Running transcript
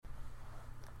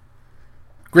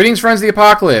Greetings, friends of the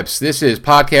apocalypse. This is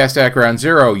Podcast at Ground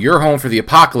Zero, your home for the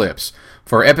apocalypse,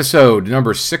 for episode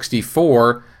number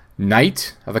 64,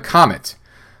 Night of a Comet.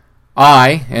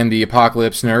 I am the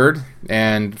Apocalypse Nerd,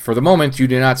 and for the moment, you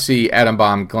do not see Atom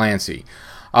Bomb Glancy.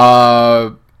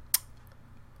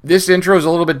 This intro is a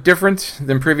little bit different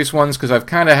than previous ones because I've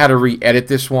kind of had to re-edit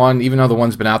this one, even though the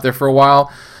one's been out there for a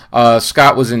while.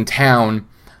 Scott was in town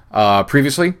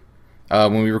previously.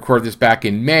 When we recorded this back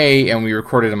in May, and we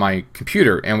recorded on my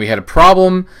computer, and we had a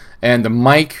problem, and the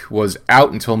mic was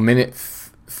out until minute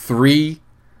 3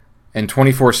 and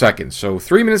 24 seconds. So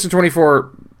 3 minutes and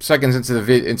 24 seconds into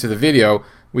the video,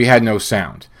 we had no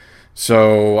sound.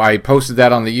 So I posted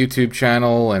that on the YouTube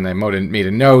channel, and I made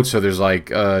a note. So there's like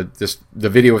the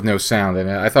video with no sound,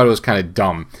 and I thought it was kind of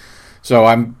dumb. So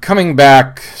I'm coming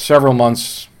back 6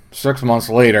 months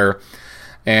later.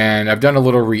 And I've done a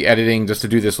little re-editing just to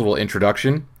do this little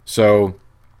introduction. So,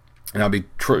 and I'll be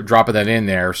dropping that in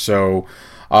there. So,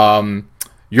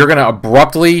 you're going to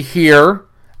abruptly hear,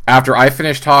 after I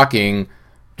finish talking,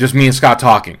 just me and Scott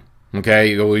talking.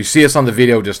 Okay? You see us on the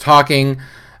video just talking.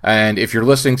 And if you're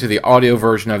listening to the audio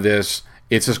version of this,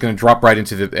 it's just going to drop right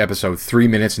into the episode 3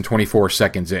 minutes and 24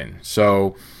 seconds in.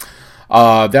 So,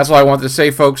 that's all I wanted to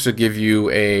say, folks, to give you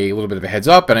a little bit of a heads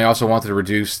up. And I also wanted to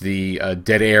reduce the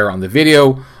dead air on the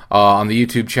video on the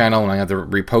YouTube channel, and I have to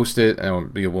repost it.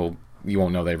 And you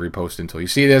won't know that I reposted until you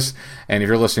see this. And if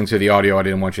you're listening to the audio, I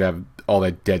didn't want you to have all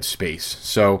that dead space.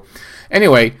 So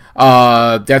anyway,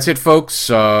 that's it, folks.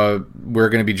 We're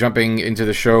going to be jumping into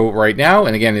the show right now.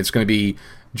 And again, it's going to be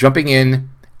jumping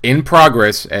in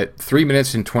progress at 3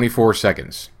 minutes and 24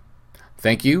 seconds.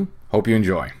 Thank you. Hope you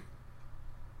enjoy.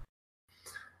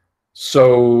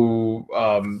 So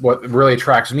what really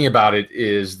attracts me about it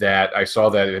is that I saw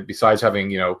that besides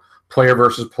having, player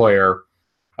versus player,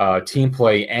 team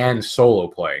play, and solo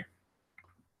play,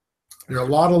 there are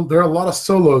a lot of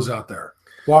solos out there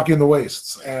walking the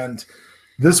wastes, and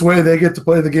this way they get to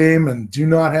play the game and do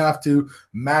not have to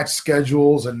match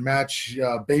schedules and match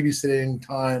babysitting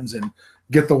times and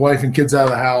get the wife and kids out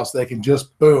of the house. They can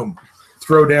just boom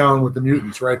throw down with the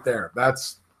mutants right there.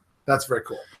 That's very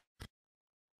cool.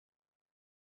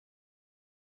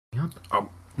 Oh,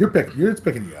 it's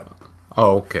picking you up.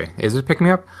 Oh, okay. Is it picking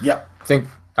me up? Yep. I think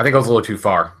I was a little too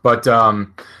far, but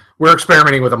we're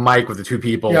experimenting with a mic with the two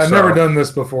people. Yeah, I've never done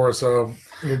this before, so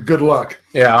good luck.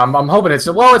 Yeah, I'm hoping it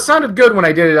sounded good when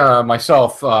I did it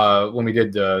myself when we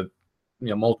did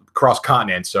cross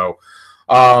continent. So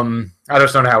I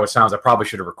just don't know how it sounds. I probably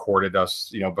should have recorded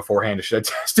us, beforehand. I should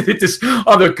have tested it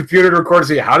on the computer to record to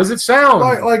see how does it sound.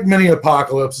 Like many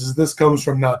apocalypses, this comes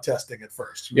from not testing it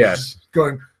first. Yes,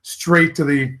 going straight to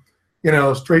the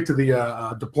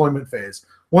deployment phase.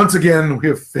 Once again, we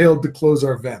have failed to close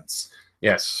our vents.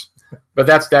 Yes, but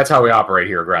that's how we operate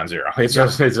here at Ground Zero. It's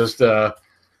just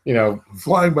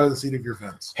flying by the seat of your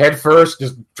vents, head first,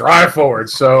 just drive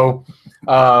forward. So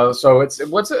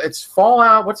it's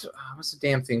Fallout. What's the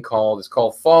damn thing called? It's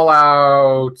called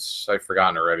Fallout. I've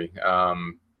forgotten already.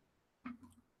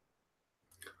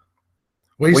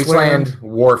 Wasteland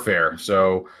Warfare.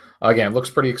 So again, it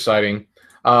looks pretty exciting.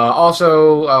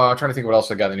 Also, trying to think what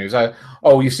else I got in the news.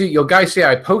 You'll guys see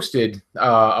I posted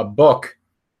a book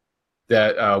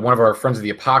that one of our friends of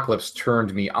the apocalypse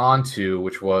turned me on to,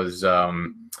 which was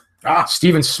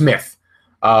Stephen Smith,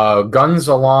 Guns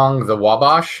Along the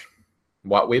Wabash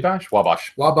River,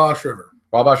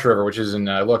 which is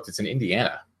it's in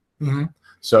Indiana. Mm-hmm.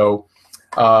 So,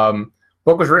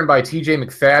 book was written by T.J.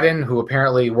 McFadden, who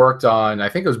apparently worked on, I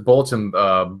think it was Bullets and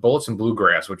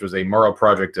Bluegrass, which was a Murrow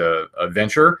Project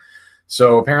adventure.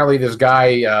 So apparently this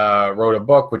guy wrote a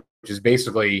book which is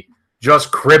basically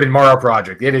just cribbing Murrow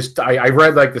Project. It is. I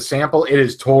read the sample. It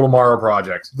is total Murrow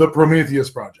Project. The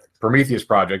Prometheus Project,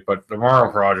 but the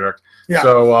Murrow Project. Yeah.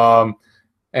 So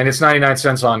and it's 99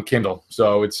 cents on Kindle.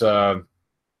 So it's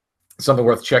something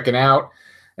worth checking out.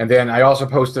 And then I also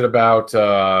posted about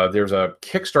there's a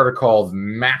Kickstarter called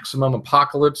Maximum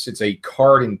Apocalypse. It's a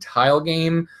card and tile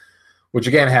game, which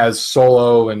again has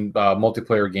solo and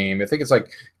multiplayer game. I think it's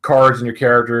like cards and your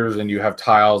characters, and you have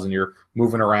tiles and you're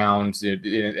moving around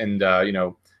and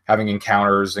having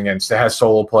encounters. Again, it has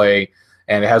solo play,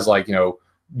 and it has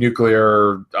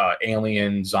nuclear,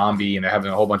 alien, zombie, and they're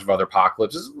having a whole bunch of other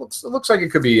apocalypses. It looks like it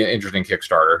could be an interesting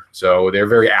Kickstarter. So they're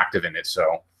very active in it.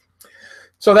 So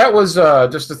that was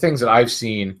just the things that I've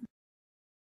seen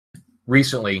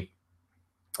recently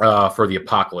for the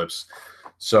apocalypse.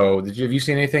 So have you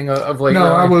seen anything of late?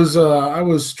 No, I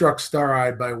was struck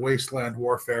star-eyed by Wasteland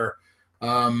Warfare.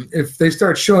 If they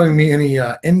start showing me any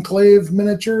Enclave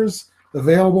miniatures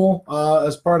available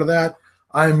as part of that,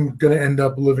 I'm going to end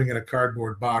up living in a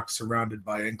cardboard box surrounded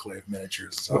by Enclave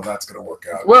miniatures, so that's going to work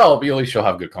out. Well, at least you'll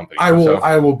have good company. I will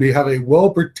have a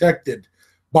well-protected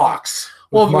box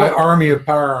with my army of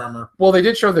power armor. Well, they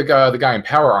did show the guy in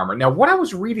power armor. Now, what I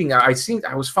was reading, I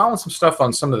was following some stuff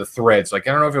on some of the threads. Like,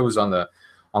 I don't know if it was on the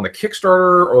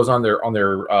Kickstarter or it was on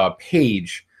their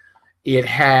page. It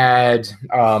had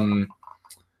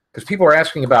because people are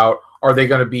asking about, are you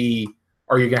going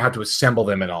to have to assemble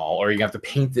them at all? Or are you going to have to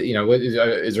paint the, is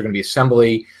there going to be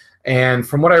assembly? And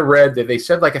from what I read, that they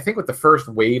said, like, I think with the first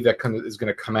wave that is going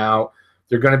to come out,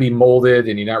 they're going to be molded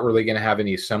and you're not really going to have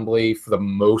any assembly for the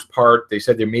most part. They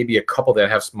said there may be a couple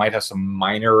that might have some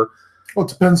minor. Well, it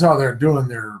depends how they're doing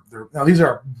their now these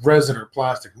are resin or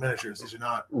plastic miniatures. These are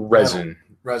not resin.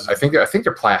 Resin. I think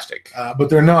they're plastic. But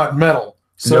they're not metal.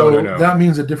 So no. That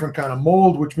means a different kind of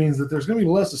mold, which means that there's going to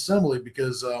be less assembly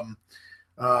because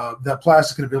that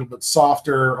plastic's going to be a little bit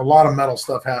softer. A lot of metal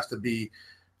stuff has to be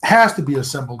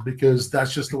assembled because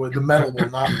that's just the way the metal will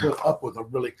not put up with a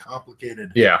really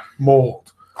complicated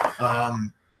mold.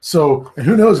 So, and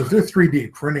who knows if they're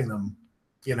 3D printing them,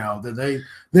 then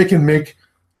they can make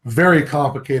very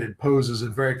complicated poses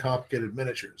and very complicated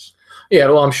miniatures. Yeah,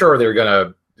 well, I'm sure they're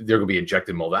gonna be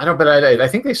injected mold. I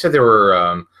think they said they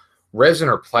were resin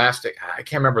or plastic. I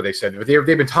can't remember what they said, but they've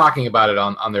been talking about it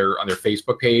on their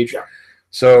Facebook page. Yeah.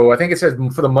 So I think it says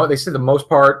they said the most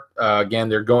part, again,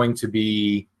 they're going to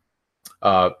be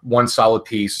one solid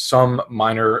piece, some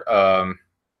minor.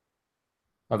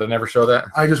 They never show that.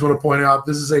 I just want to point out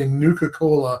this is a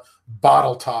Nuka-Cola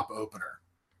bottle top opener.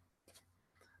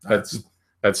 That's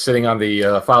sitting on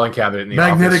the filing cabinet in the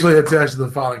magnetically office. Attached to the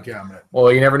filing cabinet.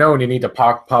 Well, you never know when you need to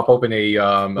pop open a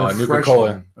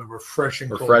Nuka-Cola. A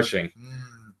refreshing.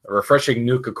 A refreshing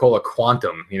Nuka-Cola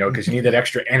Quantum, because you need that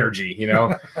extra energy,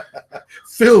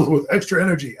 Filled with extra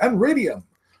energy and radium.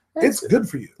 It's good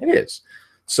for you. It is.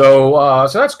 So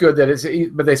that's good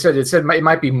but they said it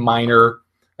might be minor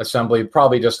assembly,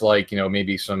 probably just like,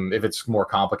 maybe some, if it's more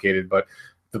complicated, but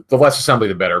the less assembly,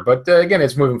 the better. But again,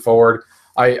 it's moving forward.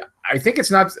 I think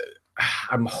it's not,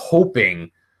 I'm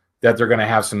hoping that they're going to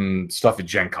have some stuff at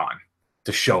Gen Con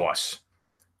to show us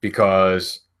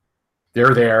because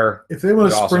they're there. If they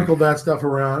want to sprinkle that stuff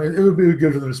around, it would be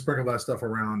good for them to sprinkle that stuff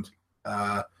around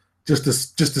just to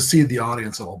seed the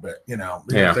audience a little bit,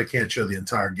 if they can't show the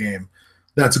entire game.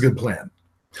 That's a good plan.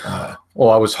 Well,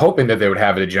 I was hoping that they would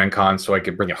have it at Gen Con so I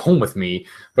could bring it home with me,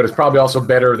 but it's probably also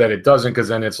better that it doesn't because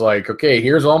then it's like, okay,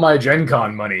 here's all my Gen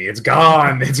Con money. It's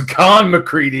gone. It's gone,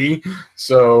 McCready.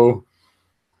 So,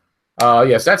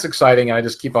 yes, that's exciting, and I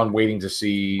just keep on waiting to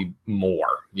see more.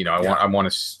 I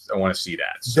want to see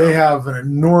that. So. They have an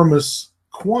enormous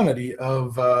quantity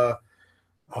of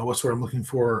what's what I'm looking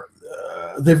for.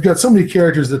 They've got so many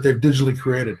characters that they've digitally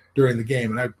created during the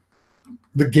game, and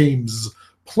the games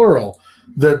plural,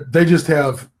 that they just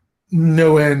have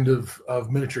no end of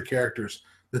miniature characters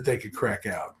that they could crack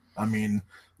out. I mean,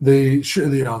 the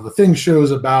thing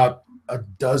shows about a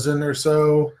dozen or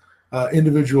so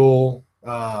individual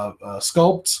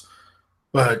sculpts,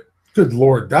 but good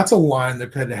Lord, that's a line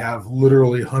that could have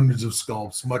literally hundreds of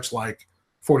sculpts, much like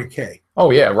 40K.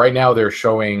 Oh yeah, right now they're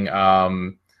showing,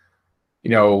 an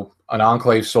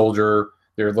Enclave soldier.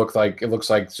 It looks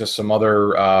like just some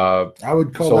other. I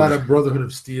would call that a Brotherhood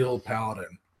of Steel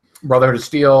paladin. Brotherhood of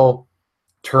Steel,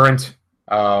 Turret,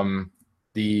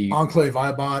 the Enclave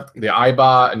Eyebot,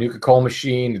 a Nuka-Cola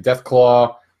machine, the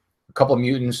Deathclaw, a couple of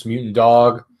mutants, mutant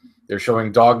dog. They're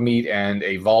showing dog meat and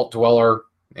a vault dweller,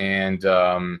 and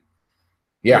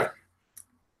yeah.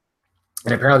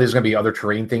 And apparently there's going to be other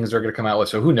terrain things they're going to come out with.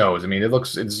 So who knows? I mean,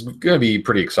 it's going to be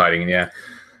pretty exciting. Yeah.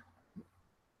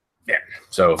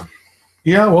 So.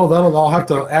 Yeah, well, I'll have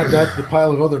to add that to the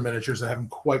pile of other miniatures I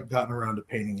haven't quite gotten around to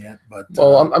painting yet. But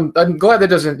I'm glad that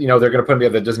doesn't, they're going to put them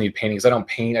together that doesn't need painting. Because I don't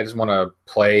paint. I just want to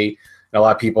play. And a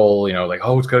lot of people, like,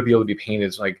 oh, it's going to be able to be painted.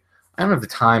 It's like, I don't have the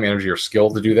time, energy, or skill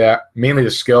to do that. Mainly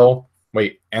the skill,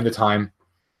 and the time,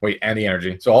 and the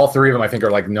energy. So all three of them, I think,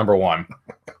 are like number one.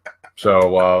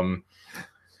 So,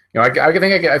 I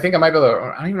think I might be able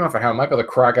to. I don't even know if I might be able to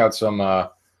crack out some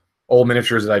old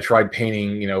miniatures that I tried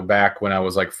painting, back when I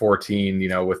was like 14,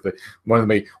 with one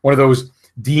of those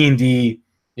D&D,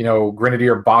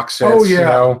 Grenadier box sets. Oh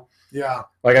yeah, yeah.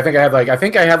 Like I think I had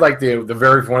one of the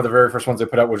very first ones they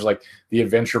put out was like the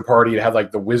Adventure Party. It had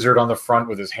like the wizard on the front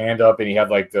with his hand up, and he had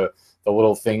like the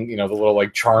little thing, the little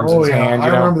like charms in his hand. I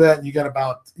remember that. You got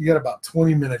about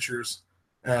 20 miniatures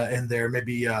in there,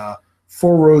 maybe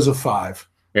 4 rows of 5.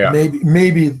 Yeah,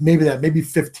 maybe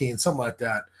 15, something like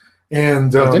that.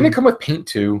 And didn't it come with paint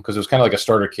too? Because it was kind of like a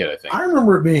starter kit, I think. I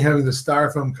remember it being having the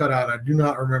styrofoam cutout. I do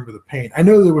not remember the paint. I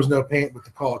know there was no paint with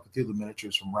the Call of Cthulhu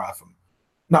miniatures from Ratham.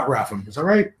 Not Ratham, is that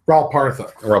right? Ral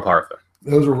Partha. Ral Partha.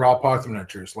 Those were Ral Partha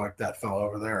miniatures, like that fellow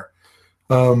over there.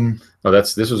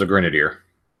 This was a Grenadier.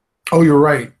 Oh, you're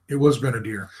right. It was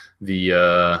Grenadier.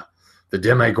 The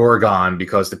Demigorgon,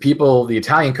 because the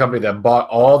Italian company that bought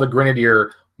all the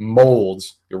Grenadier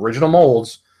molds, the original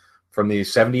molds from the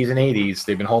 70s and 80s,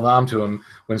 they've been holding on to them.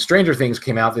 When Stranger Things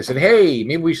came out, they said, hey,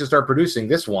 maybe we should start producing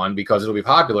this one because it'll be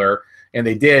popular. And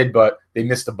they did, but they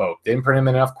missed the boat. They didn't print them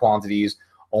in enough quantities,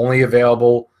 only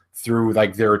available through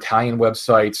like their Italian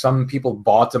website. Some people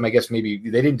bought them. I guess maybe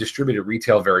they didn't distribute it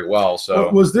retail very well. So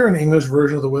was there an English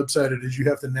version of the website, or did you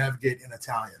have to navigate in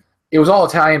Italian? It was all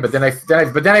Italian, but then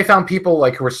I found people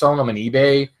like who were selling them on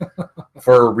eBay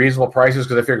for reasonable prices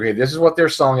because I figured, hey, this is what they're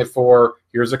selling it for.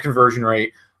 Here's a conversion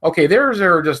rate. Okay, theirs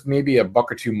are just maybe a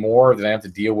buck or two more than I have to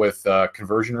deal with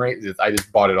conversion rate. I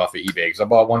just bought it off of eBay because I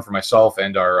bought one for myself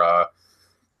and our.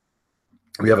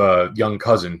 We have a young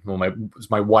cousin. Well, it's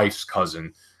my wife's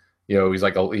cousin. You know, he's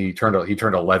like he turned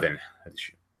 11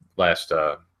 last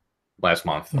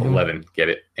month. 11, get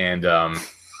it? And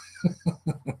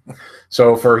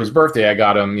so for his birthday, I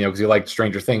got him. You know, because he liked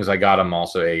Stranger Things. I got him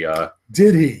also a.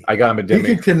 Did he? I got him a Demi.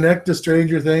 He could connect to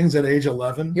Stranger Things at age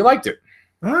 11. He liked it.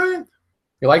 All right.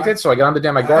 He liked it, so I got him the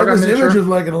Demigorgon. I had this image of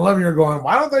like an 11-year-old going,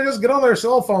 why don't they just get on their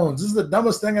cell phones? This is the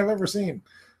dumbest thing I've ever seen.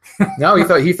 No,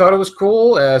 he thought it was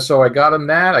cool, so I got him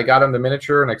that. I got him the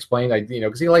miniature and explained,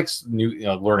 because he likes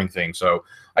learning things. So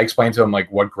I explained to him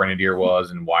like what Grenadier was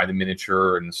and why the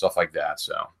miniature and stuff like that.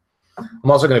 So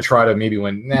I'm also going to try to maybe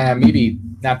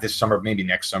not this summer, maybe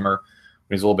next summer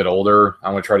when he's a little bit older.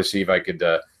 I'm going to try to see if I could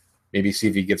maybe see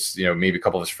if he gets maybe a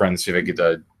couple of his friends, see if I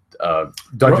could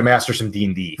Dungeon Master some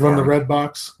D&D. Run the red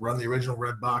box. Run the original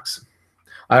red box.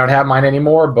 I don't have mine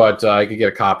anymore, but I could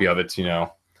get a copy of it.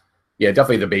 Yeah,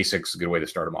 definitely the basics is a good way to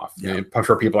start them off. Yeah. I'm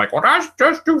sure people are like, well,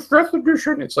 just do 5th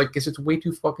edition. It's like, it's way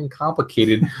too fucking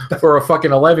complicated for a fucking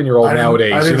 11-year-old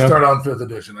nowadays. I didn't start on 5th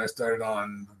edition. I started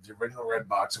on the original red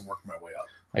box and worked my way up.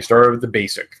 I started with the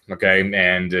basic, okay,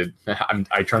 and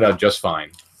I turned out just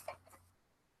fine.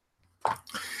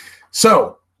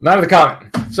 So, not of the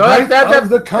comment. So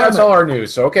that's all our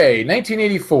news. So, okay,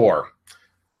 1984.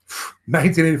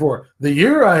 1984, the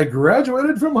year I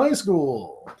graduated from high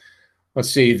school. Let's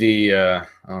see that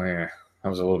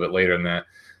was a little bit later than that.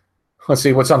 Let's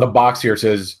see what's on the box here. It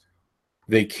says,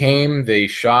 they came, they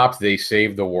shopped, they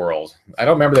saved the world. I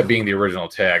don't remember that being the original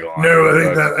tagline. No,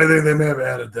 I think they may have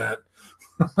added that.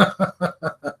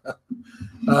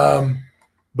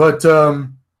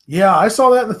 Yeah, I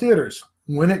saw that in the theaters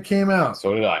when it came out.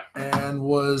 So did I. And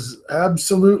was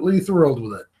absolutely thrilled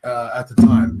with it at the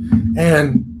time.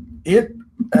 And it,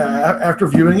 after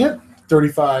viewing it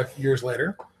 35 years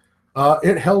later,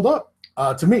 it held up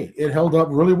to me. It held up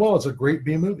really well. It's a great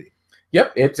B movie.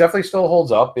 Yep, it definitely still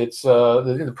holds up. It's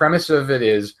the premise of it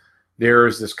is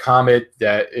there's this comet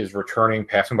that is returning,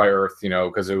 passing by Earth.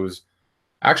 Because it was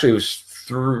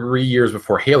 3 years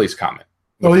before Halley's Comet.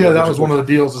 Oh yeah, that was one of the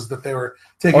deals is that they were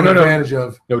taking advantage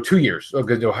of. No, 2 years. Oh,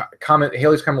 good. No,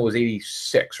 Halley's Comet was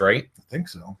 86, right? I think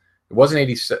so. It wasn't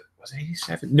 87. Was it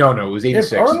 87? No, it was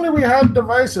 86. If only we had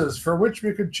devices for which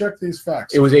we could check these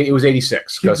facts. It was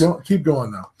 86. Keep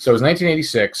going though. So it was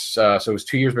 1986. So it was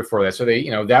 2 years before that. So they,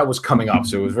 that was coming up.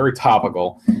 So it was very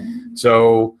topical.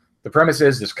 So the premise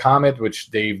is this comet, which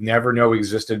they've never know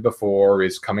existed before,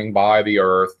 is coming by the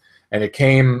Earth, and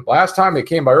last time it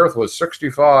came by Earth was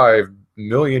 65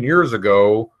 million years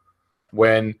ago,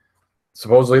 when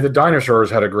supposedly the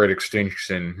dinosaurs had a great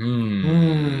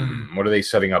extinction. What are they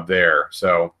setting up there?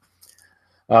 So.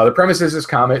 The premise is this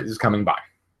comet is coming by.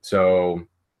 So,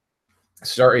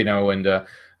 okay,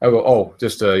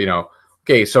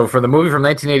 so for the movie from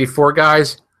 1984,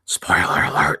 guys, spoiler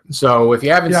alert. So if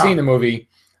you haven't seen the movie,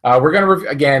 we're going to,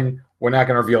 we're not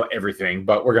going to reveal everything,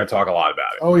 but we're going to talk a lot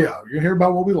about it. Oh, yeah. You're going to hear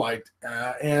about what we liked.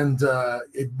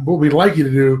 What we'd like you to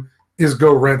do is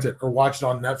go rent it or watch it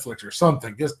on Netflix or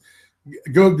something. Just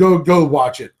go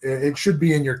watch it. It should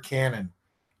be in your canon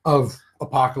of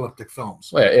apocalyptic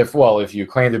films. If you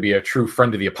claim to be a true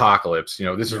friend of the apocalypse,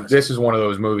 this is one of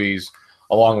those movies,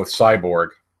 along with Cyborg,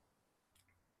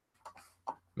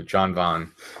 with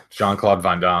Jean-Claude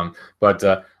Van Damme.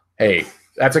 But hey,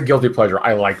 that's a guilty pleasure.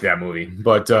 I like that movie.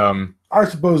 But I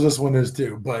suppose this one is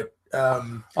too. But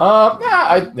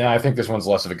I think this one's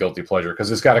less of a guilty pleasure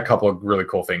because it's got a couple of really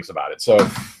cool things about it.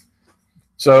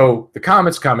 So the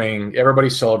comet's coming.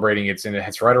 Everybody's celebrating.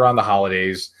 It's right around the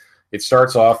holidays. It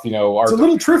starts off, it's a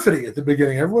little triffity at the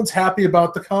beginning. Everyone's happy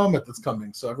about the comet that's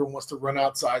coming, so everyone wants to run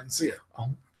outside and see it.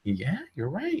 Oh, Yeah, you're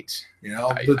right. You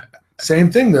know,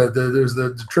 same thing.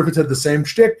 The Triffids had the same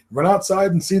shtick. Run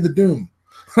outside and see the doom.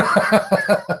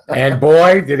 And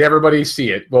boy, did everybody see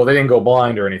it. Well, they didn't go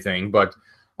blind or anything, but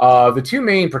the two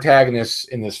main protagonists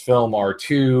in this film are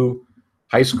two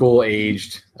high school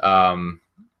aged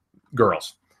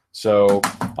girls. So,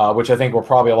 which I think were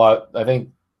probably I think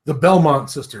the Belmont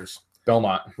sisters.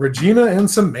 Belmont. Regina and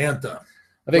Samantha.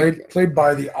 I think Played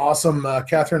by the awesome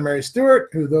Catherine Mary Stewart,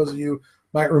 who those of you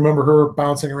might remember her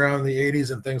bouncing around in the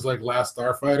 80s and things like Last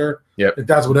Starfighter. Yep.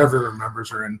 That's what everyone remembers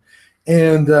her in.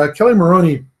 And Kelly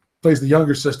Maroney plays the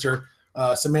younger sister,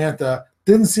 Samantha.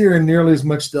 Didn't see her in nearly as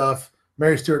much stuff.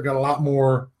 Mary Stewart got a lot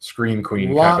more Scream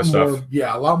Queen type of stuff.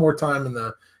 Yeah, a lot more time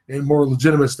in more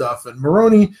legitimate stuff. And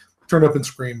Maroney turned up in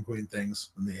Scream Queen things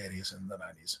in the 80s and the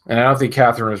 90s. And I don't think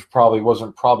Catherine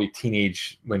wasn't probably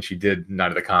teenage when she did Night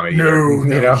of the Comedy. No,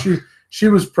 you know? She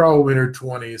was probably in her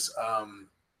 20s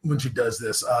when she does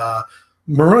this.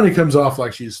 Maroney comes off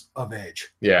like she's of age.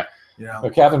 Yeah. You know?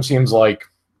 But Catherine seems like,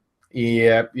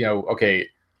 yeah, you know, okay,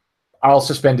 I'll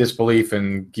suspend disbelief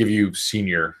and give you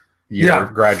senior year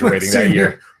graduating that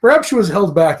year. Perhaps she was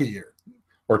held back a year.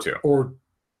 Or two. Or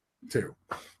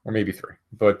maybe 3.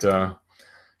 But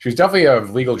she was definitely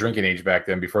of legal drinking age back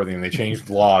then before they changed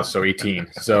laws, so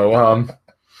 18. So,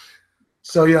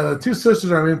 So, yeah, the two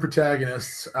sisters are our main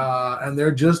protagonists, and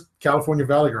they're just California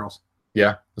Valley girls.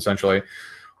 Yeah, essentially.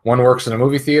 One works in a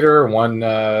movie theater, one,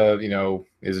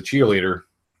 is a cheerleader.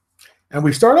 And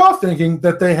we start off thinking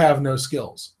that they have no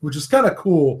skills, which is kind of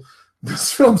cool.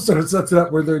 This film sort of sets it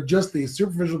up where they're just these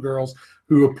superficial girls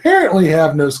who apparently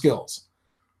have no skills.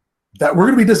 That we're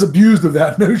going to be disabused of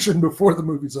that notion before the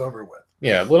movie's over with.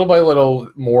 Yeah, little by little,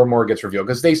 more and more gets revealed.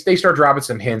 Because they start dropping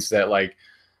some hints that, like,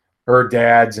 her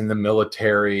dad's in the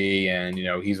military and,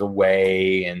 he's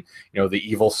away. And, the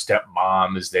evil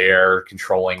stepmom is there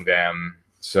controlling them.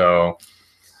 So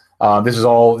this is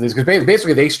all this because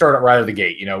basically they start right out of the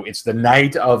gate. It's the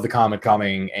night of the comet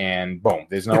coming, and boom,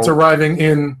 there's no. It's arriving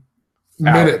in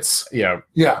minutes. Yeah,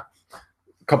 a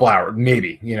couple hours,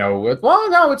 maybe.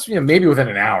 Well, no, it's maybe within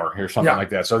an hour or something like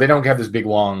that. So they don't have this big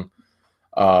long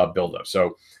buildup.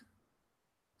 So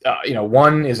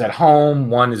one is at home,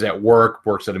 one is at work,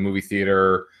 works at a movie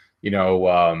theater.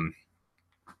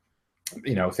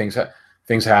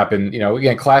 Things happen.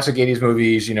 Again, classic 80s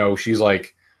movies. She's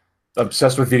like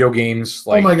obsessed with video games.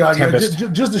 Like, oh my god! Yeah,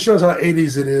 just to show us how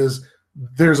 80s it is.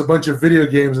 There's a bunch of video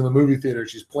games in the movie theater.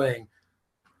 She's playing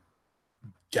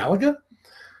Galaga.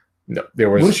 No, there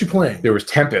was. What is she playing? There was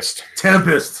Tempest.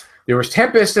 There was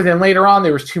Tempest, and then later on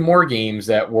there was 2 more games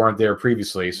that weren't there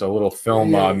previously. So a little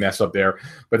film mess up there.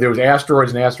 But there was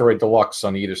Asteroids and Asteroid Deluxe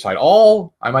on either side.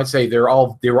 All, I might say, they were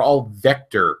all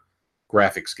vector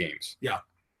graphics games. Yeah,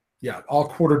 all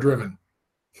quarter driven.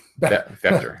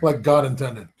 Vector, like God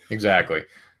intended. Exactly.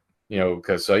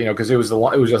 Because it was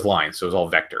just lines, so it was all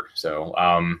vector. So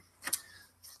and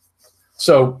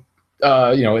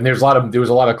there was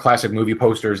a lot of classic movie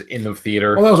posters in the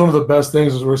theater. Well, that was one of the best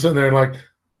things. Is we're sitting there and like,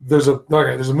 there's a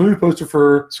movie poster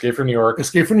for Escape from New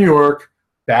York,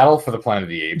 Battle for the Planet of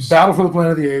the Apes.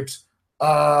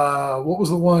 What was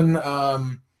the one?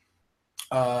 On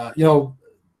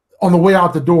the way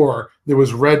out the door, there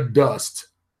was Red Dust,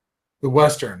 the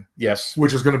Western. Yes,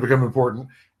 which is going to become important.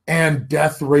 And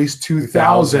Death Race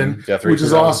 2000, which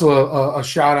is also a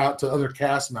shout out to other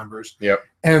cast members. Yep.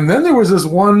 And then there was this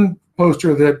one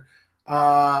poster that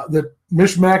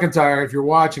Mish McIntyre, if you're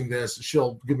watching this,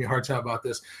 she'll give me a hard time about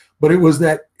this, but it was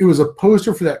a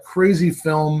poster for that crazy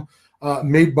film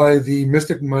made by the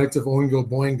Mystic Knights of Oingo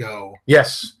Boingo.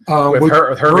 Yes, with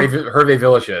Hervé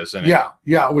Villechaize in it.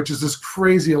 Yeah, which is this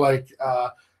crazy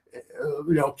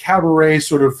cabaret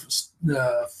sort of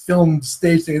filmed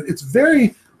stage thing. It's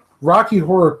very Rocky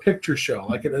Horror Picture Show.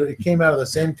 Like it came out of the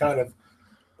same kind of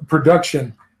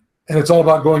production, and it's all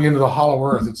about going into the Hollow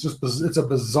Earth. It's a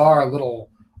bizarre little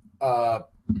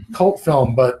cult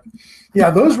film. But yeah,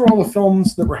 those were all the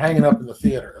films that were hanging up in the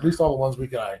theater. At least all the ones we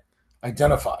could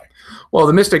identify. Well,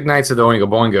 the Mystic Knights of the Oingo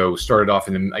Boingo started off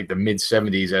in the mid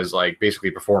 '70s as basically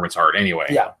performance art anyway.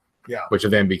 Yeah. Which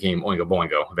then became Oingo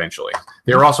Boingo eventually.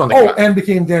 They were also on the and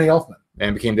became Danny Elfman.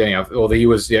 Well, he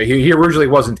originally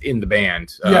wasn't in the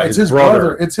band. It's his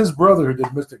brother. It's his brother who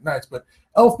did Mystic Knights, but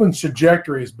Elfman's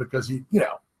trajectory is because he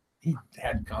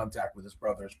had contact with his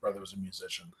brother. His brother was a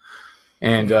musician.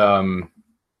 And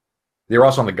they were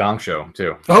also on the Gong Show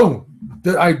too. Oh,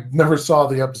 I never saw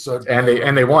the episode. And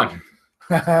they won.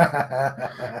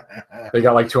 They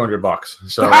got like $200.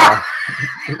 So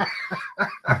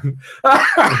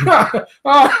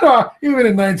even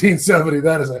in 1970,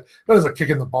 that is a kick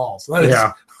in the balls. That is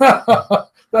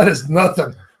that is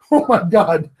nothing. Oh my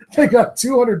God, they got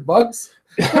 $200.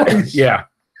 Yeah.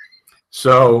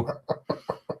 So,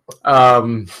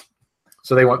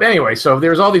 so they want anyway. So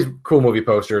there's all these cool movie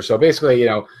posters. So basically,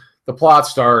 the plot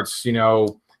starts.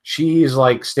 She's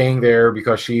like staying there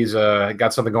because she's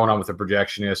got something going on with a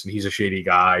projectionist, and he's a shady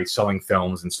guy selling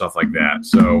films and stuff like that.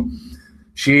 So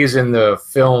she's in the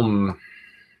film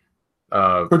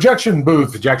projection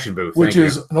booth, which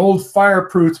is an old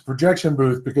fireproof projection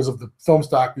booth because of the film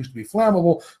stock used to be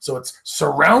flammable. So it's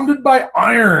surrounded by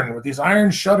iron with these iron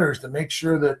shutters to make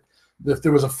sure that if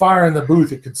there was a fire in the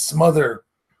booth, it could smother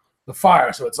the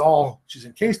fire. So she's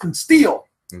encased in steel.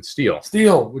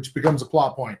 Steel, which becomes a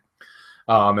plot point.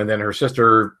 And then her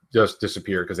sister just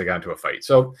disappeared because they got into a fight.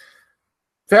 So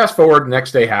fast forward,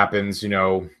 next day happens.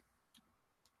 They're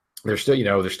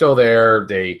still there.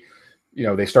 They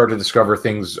start to discover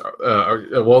things.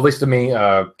 Well, at least to me,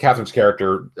 Catherine's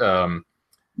character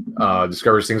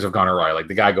discovers things have gone awry. Like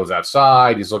the guy goes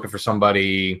outside, he's looking for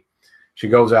somebody. She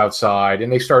goes outside,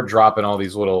 and they start dropping all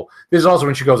these little. This is also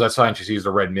when she goes outside and she sees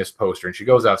the red mist poster, and she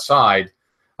goes outside,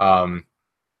 and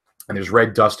there's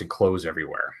red dust and clothes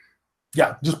everywhere.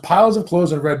 Yeah, just piles of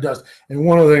clothes and red dust. And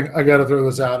one other thing, I got to throw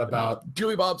this out about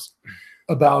Dealy Bobs.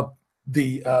 About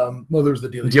the there's the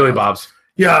Dealy Bobs.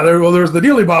 Yeah, there's the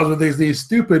Dealy Bobs with these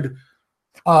stupid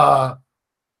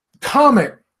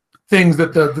comet things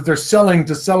that they're selling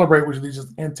to celebrate, which are these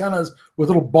antennas with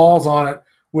little balls on it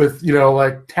with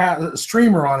a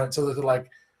streamer on it, so that they're like,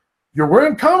 you're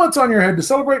wearing comets on your head to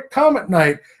celebrate Comet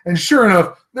Night. And sure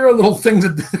enough, there are little things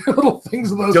of those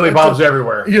Dealy Bobs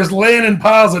everywhere. Just laying in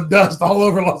piles of dust all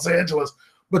over Los Angeles.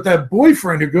 But that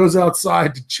boyfriend who goes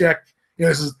outside to check,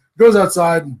 goes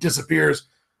outside and disappears.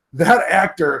 That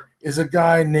actor is a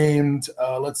guy named,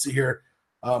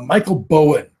 Michael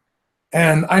Bowen.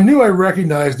 And I knew I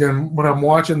recognized him when I'm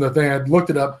watching the thing. I'd looked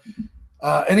it up.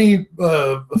 Any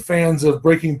fans of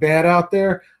Breaking Bad out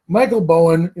there? Michael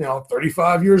Bowen,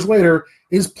 35 years later,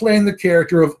 is playing the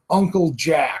character of Uncle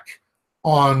Jack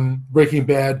on Breaking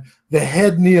Bad, the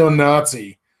head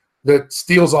neo-Nazi that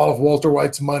steals all of Walter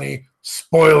White's money,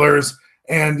 spoilers,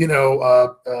 and,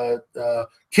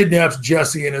 kidnaps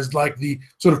Jesse and is like the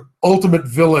sort of ultimate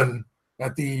villain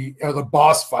at the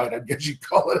boss fight, I guess you'd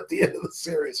call it, at the end of the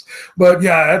series. But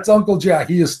yeah, that's Uncle Jack.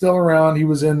 He is still around. He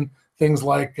was in things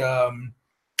like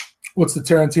what's the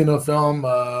Tarantino film?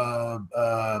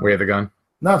 Way of the Gun.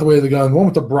 Not The Way of the Gun. The one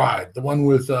with the bride. The one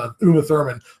with Uma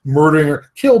Thurman murdering her.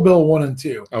 Kill Bill 1 and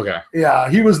 2. Okay. Yeah,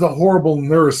 he was the horrible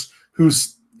nurse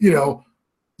who's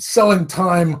selling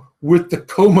time with the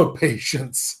coma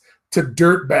patients to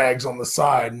dirt bags on the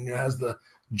side, and has the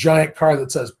giant car that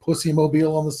says Pussy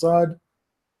Mobile on the side.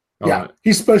 Yeah,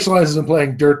 he specializes in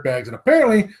playing dirt bags, and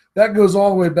apparently that goes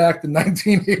all the way back to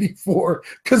 1984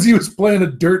 because he was playing a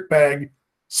dirt bag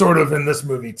sort of in this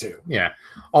movie too. Yeah.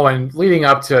 Oh, and leading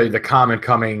up to the comet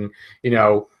coming,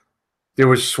 there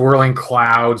was swirling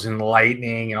clouds and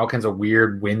lightning and all kinds of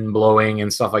weird wind blowing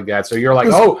and stuff like that. So you're like,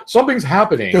 oh, something's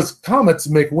happening. Because comets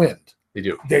make wind. They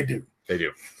do.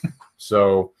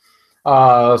 So,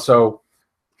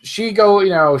 she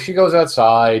goes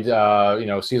outside,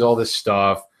 sees all this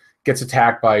stuff, gets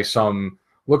attacked by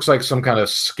looks like some kind of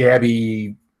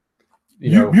scabby,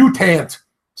 mutant.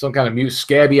 Some kind of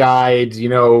scabby-eyed,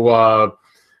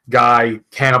 guy,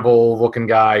 cannibal-looking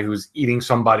guy who's eating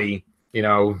somebody,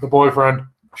 The boyfriend.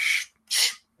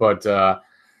 But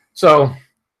so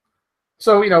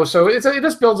it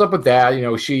just builds up with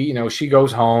that. She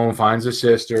goes home, finds her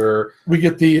sister. We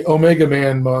get the Omega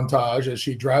Man montage as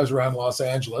she drives around Los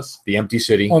Angeles, the empty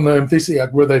city, on the empty city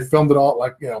where they filmed it all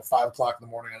at 5:00 in the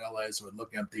morning in LA, so it would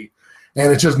look empty. And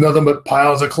it's just nothing but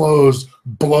piles of clothes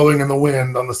blowing in the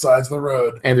wind on the sides of the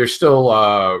road. And there's still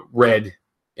red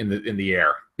in the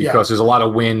air because there's a lot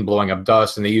of wind blowing up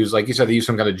dust. And they use, like you said,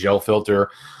 some kind of gel filter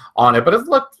on it. But it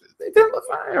didn't look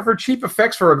for cheap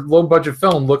effects for a low budget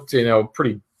film. Looked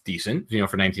pretty decent. For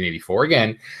 1984.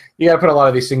 Again, you got to put a lot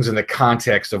of these things in the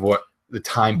context of what the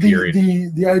time period.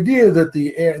 The idea that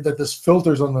that this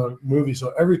filters on the movie,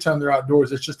 so every time they're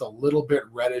outdoors, it's just a little bit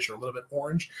reddish or a little bit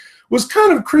orange, was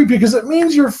kind of creepy because it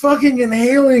means you're fucking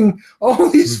inhaling all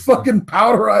these fucking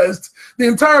powderized. The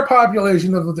entire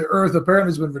population of the Earth apparently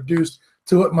has been reduced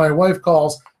to what my wife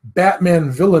calls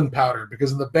Batman villain powder,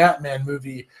 because in the Batman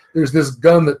movie, there's this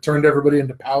gun that turned everybody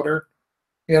into powder.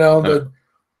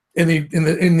 In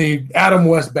the Adam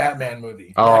West Batman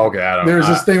movie. Oh, okay. There's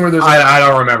this thing where I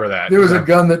don't remember that. There was a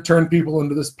gun that turned people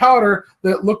into this powder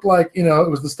that looked like, it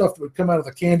was the stuff that would come out of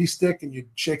the candy stick and you'd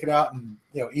shake it out and,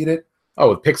 eat it.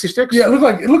 Oh, with pixie sticks? Yeah, it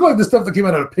looked like the stuff that came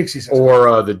out of a pixie stick.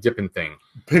 Or the dipping thing.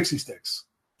 Pixie sticks.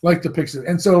 Like the pixie.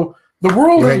 And so The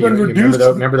world has been You reduced.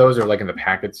 remember those? They were like in the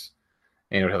packets,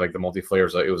 and it would have like the multi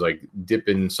flavors. Like it was like dip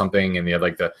in something, and they had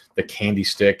like the candy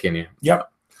stick, and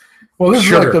Yep. Well, this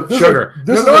sugar, is like sugar.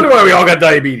 No wonder why we all got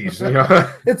diabetes. You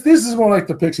know? This is more like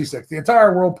the pixie stick. The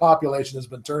entire world population has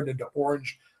been turned into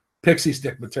orange pixie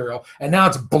stick material, and now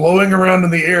it's blowing around in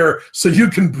the air so you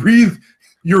can breathe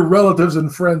your relatives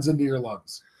and friends into your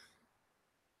lungs.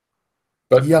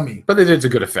 But yummy. But it's a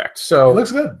good effect. So it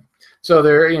looks good. So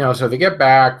they're, so they get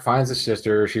back, finds the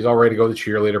sister. She's all ready to go to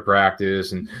cheerleader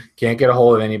practice and can't get a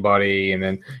hold of anybody. And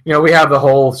then, we have the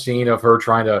whole scene of her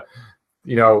trying to,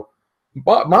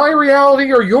 my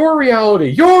reality or your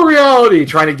reality,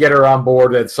 trying to get her on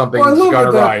board that something's gone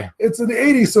awry. It's in the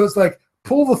 80s, so it's like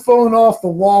pull the phone off the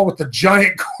wall with the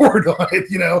giant cord on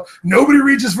it. Nobody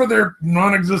reaches for their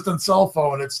non-existent cell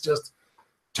phone. It's just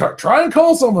try and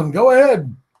call someone. Go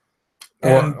ahead.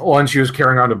 And she was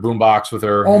carrying around a boombox with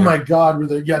her. Oh my God!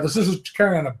 The sister's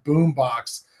carrying a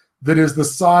boombox that is the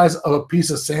size of a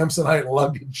piece of Samsonite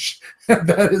luggage.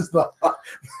 That is the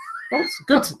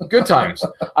good times.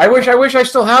 I wish I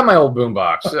still had my old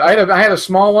boombox. I had a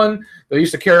small one that I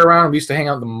used to carry around. We used to hang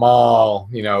out at the mall,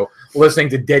 listening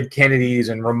to Dead Kennedys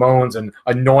and Ramones and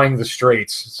annoying the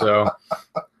Straits. So.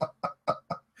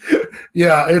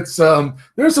 Yeah, it's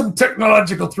there's some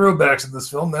technological throwbacks in this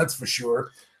film, that's for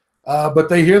sure. But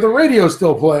they hear the radio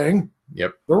still playing.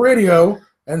 Yep. The radio.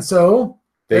 And so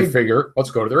they figure,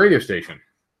 let's go to the radio station.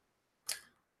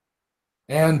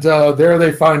 And there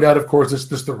they find out, of course, it's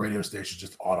just the radio station,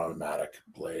 just automatic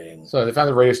playing. So they found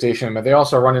the radio station, but they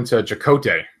also run into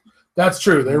Chakotay. That's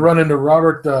true. They run into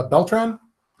Robert Beltran.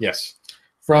 Yes.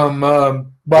 From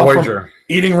Voyager. From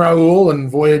Eating Raoul and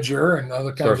Voyager and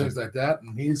other kind of things like that.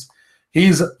 And he's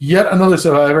yet another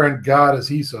survivor, and God, is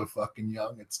he so fucking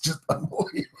young. It's just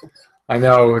unbelievable. I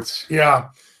know. It's yeah.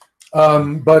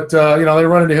 But they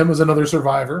run into him as another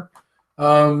survivor.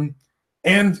 And,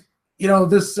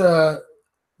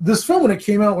 this film, when it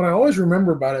came out, what I always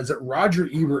remember about it is that Roger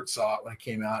Ebert saw it when it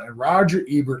came out, and Roger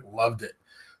Ebert loved it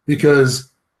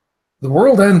because the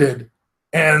world ended,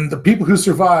 and the people who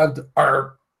survived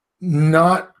are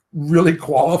not really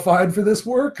qualified for this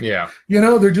work. Yeah.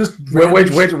 They're just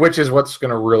which is what's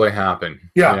going to really happen.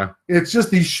 Yeah. It's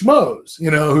just these schmoes,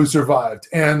 who survived.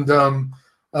 And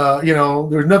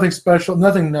there's nothing special,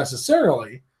 nothing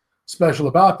necessarily special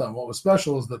about them. What was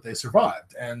special is that they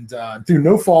survived, and through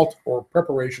no fault or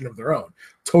preparation of their own.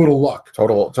 Total luck.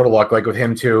 Total luck. Like with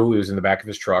him too, he was in the back of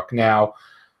his truck. Now,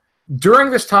 during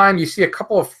this time, we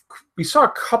saw a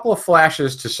couple of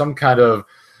flashes to some kind of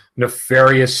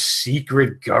nefarious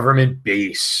secret government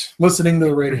base. Listening to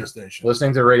the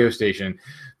radio station.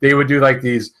 They would do like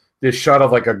this shot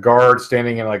of like a guard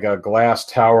standing in like a glass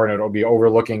tower, and it would be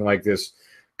overlooking like this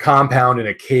compound in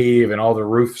a cave, and all the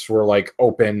roofs were like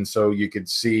open so you could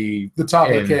see the top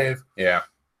of the cave. Yeah.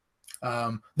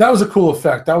 That was a cool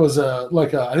effect. That was I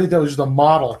think that was just a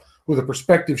model with a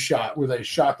perspective shot where they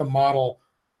shot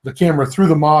the camera through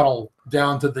the model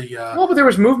down to the but there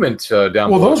was movement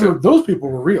down. Well, those people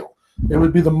were real. It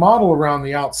would be the model around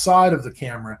the outside of the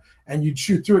camera, and you'd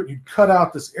shoot through it. You'd cut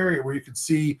out this area where you could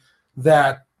see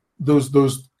that those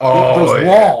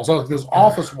walls, those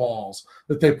office walls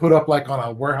that they put up like on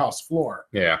a warehouse floor.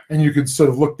 Yeah. And you could sort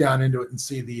of look down into it and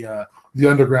see the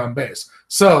underground base.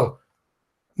 So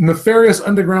nefarious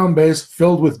underground base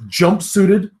filled with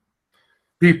jumpsuited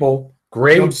people.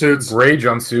 Gray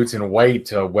jumpsuits and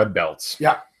white web belts.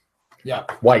 Yeah.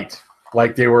 White.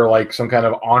 Like they were like some kind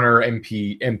of honor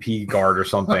MP guard or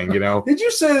something, Did you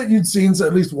say that you'd seen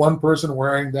at least one person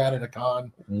wearing that at a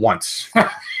con? Once.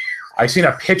 I seen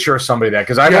a picture of somebody that,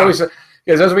 because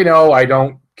as we know, I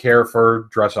don't care for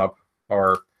dress up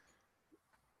or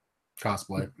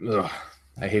cosplay. Ugh,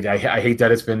 I hate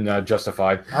that it's been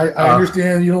justified. I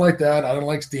understand you don't like that. I don't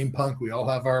like steampunk. We all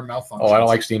have our malfunctions. Oh, I don't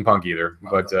like steampunk either.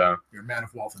 Well, but you're a man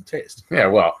of wealth and taste. Yeah,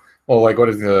 well, like what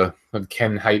is the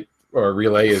Ken height or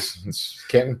relay is? It's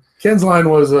Ken. Ken's line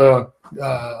was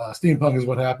steampunk is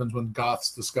what happens when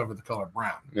goths discover the color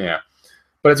brown. Yeah.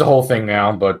 But it's a whole thing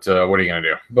now, but what are you going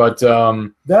to do? But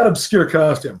that obscure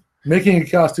costume, making a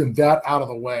costume that out of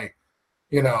the way,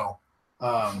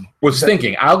 was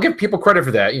thinking. I'll give people credit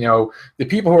for that. The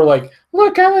people who are like,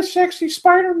 look, I'm a sexy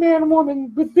Spider-Man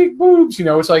woman with big boobs.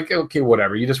 It's like, okay,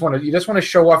 whatever. You just want to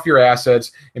show off your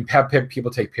assets and have people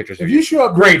take pictures of you. You show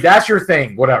up, great, that's your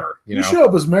thing. Whatever. You show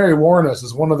up as Mary Warnes,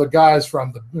 as one of the guys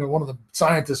from one of the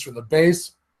scientists from the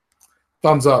base.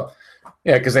 Thumbs up.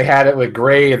 Yeah, because they had it with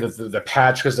gray, the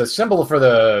patch, because the symbol for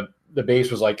the base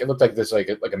was like, it looked like this, like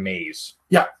a maze.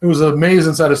 Yeah, it was a maze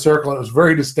inside a circle, and it was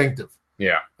very distinctive.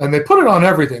 Yeah. And they put it on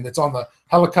everything. It's on the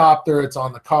helicopter. It's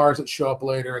on the cars that show up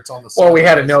later. It's on the. Well, we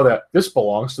had to know that this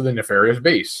belongs to the nefarious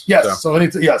base. Yes. So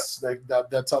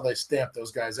that's how they stamp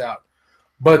those guys out.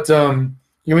 But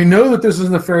we know that this is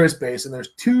a nefarious base, and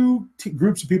there's two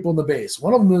groups of people in the base.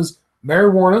 One of them is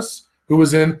Mary Warnes, who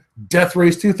was in Death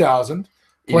Race 2000,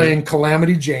 playing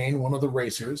Calamity Jane, one of the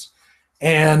racers.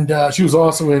 And she was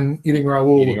also in Eating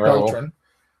Raoul with Beltran.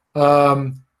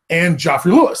 And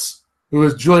Joffrey Lewis, who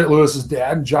is Juliette Lewis's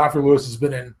dad. And Joffrey Lewis has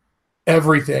been in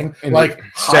everything, like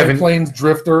High Plains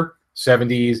Drifter.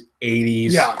 70s,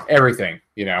 80s, everything,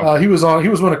 He was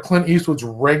one of Clint Eastwood's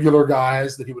regular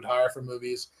guys that he would hire for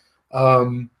movies.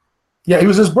 He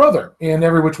was his brother in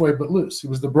Every Which Way But Loose. He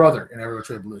was the brother in Every Which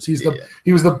Way But Loose. He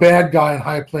was the bad guy in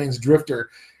High Plains Drifter.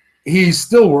 He's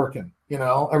still working,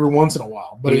 every once in a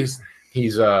while. But he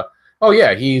was a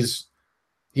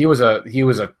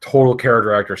total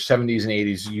character actor, 70s and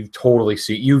 80s.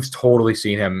 You've totally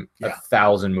seen him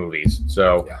 1,000 movies.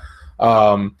 So,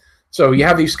 so you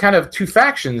have these kind of two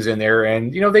factions in there,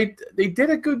 and they did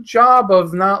a good job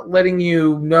of not letting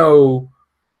you know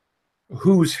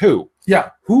who's who. Yeah,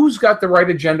 who's got the right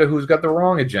agenda, who's got the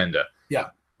wrong agenda. Yeah,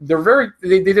 they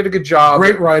did a good job.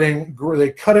 Great writing.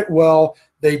 They cut it well.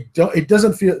 It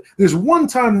doesn't feel. There's one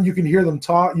time you can hear them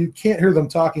talk. You can't hear them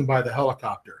talking by the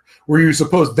helicopter, where you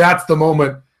suppose that's the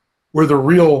moment where the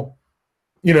real,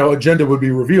 agenda would be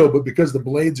revealed. But because the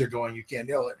blades are going, you can't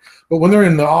yell it. But when they're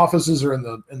in the offices or in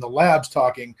the labs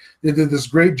talking, they did this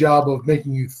great job of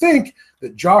making you think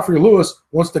that Joffrey Lewis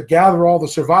wants to gather all the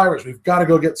survivors. We've got to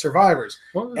go get survivors.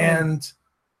 Well, and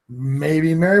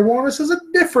maybe Mary Warnes has a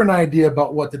different idea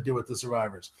about what to do with the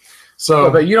survivors. So,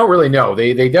 but you don't really know.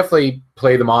 They definitely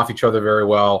play them off each other very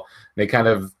well. They kind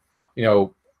of, and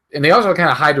they also kind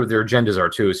of hide what their agendas are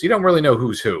too. So you don't really know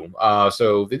who's who.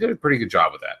 So they did a pretty good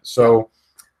job with that. So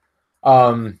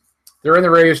they're in the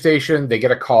radio station. They get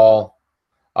a call.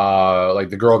 Like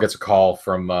the girl gets a call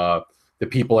from the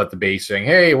people at the base saying,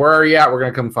 "Hey, where are you at? We're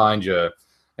going to come find you."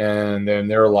 And then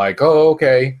they're like, "Oh,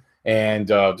 okay." And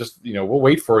just, we'll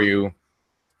wait for you.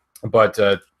 But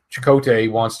Chakotay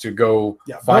wants to go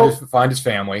find his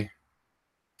family.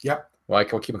 Yep. Well, I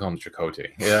keep calling him Chakotay.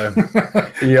 Yeah.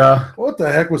 Yeah. What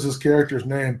the heck was his character's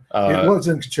name? It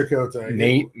wasn't Chakotay.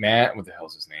 Nate, Matt, what the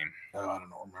hell's his name? I don't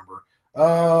remember.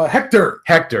 Hector.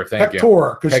 Hector, thank you.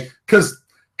 Hector.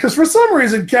 Because for some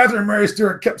reason, Catherine Mary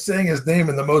Stewart kept saying his name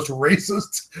in the most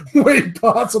racist way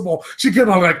possible. She kept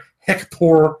on like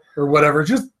Hector or whatever.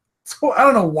 So I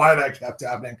don't know why that kept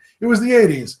happening. It was the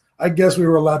 80s. I guess we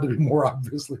were allowed to be more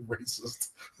obviously racist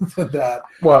than that.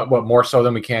 What more so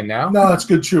than we can now? No, that's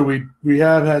good too. We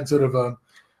have had sort of an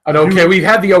okay. We've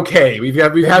had the okay. We've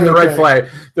had the red flag.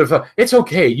 It's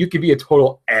okay. You could be a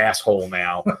total asshole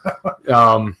now.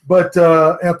 But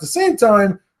at the same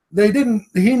time,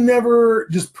 he never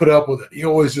just put up with it. He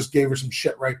always just gave her some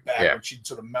shit right back, and she'd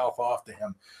sort of mouth off to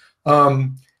him.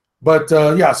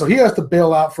 So he has to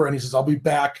bail out and he says, "I'll be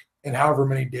back in however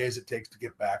many days it takes to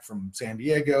get back from San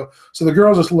Diego." So the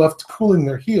girls just left cooling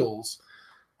their heels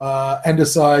and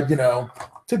decide,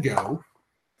 to go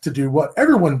to do what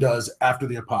everyone does after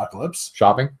the apocalypse.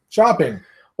 Shopping.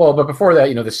 Well, but before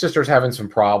that, the sister's having some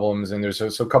problems, and there's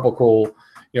a couple cool,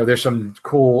 there's some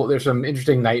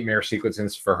interesting nightmare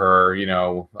sequences for her,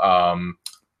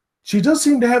 She does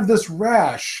seem to have this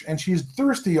rash, and she's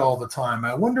thirsty all the time.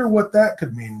 I wonder what that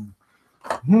could mean.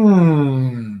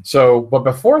 So, but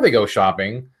before they go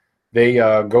shopping, they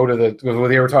go to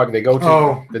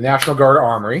the National Guard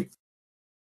Armory.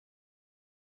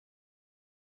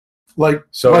 Like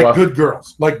good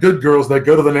girls that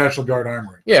go to the National Guard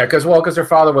Armory. Yeah, because their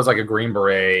father was like a Green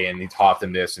Beret, and he taught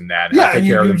them this and that. And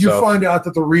you find out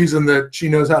that the reason that she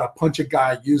knows how to punch a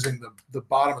guy using the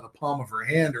bottom of the palm of her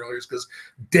hand earlier is because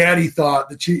Daddy thought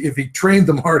that if he trained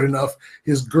them hard enough,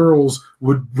 his girls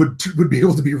would be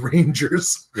able to be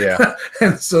Rangers. Yeah,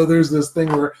 and so there's this thing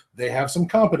where they have some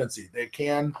competency. They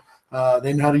know how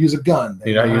to use a gun.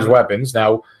 They know how to use weapons.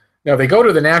 Now they go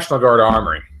to the National Guard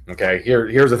Armory. Okay,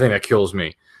 here's the thing that kills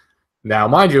me. Now,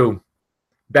 mind you,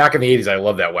 back in the 80s, I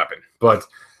loved that weapon. But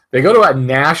they go to a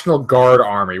National Guard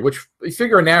Armory, which you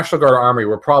figure a National Guard Armory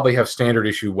will probably have standard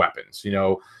issue weapons,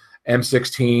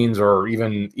 M16s or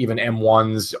even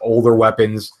M1s, older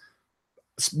weapons,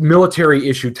 military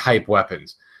issue type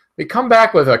weapons. They come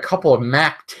back with a couple of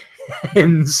MAC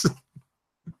 10s.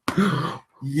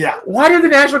 Yeah. Why did the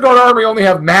National Guard Army only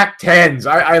have MAC 10s?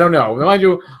 I don't know. Mind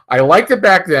you, I liked it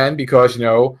back then because,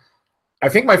 I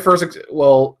think my first,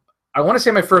 I want to say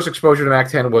my first exposure to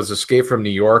MAC 10 was Escape from New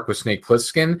York with Snake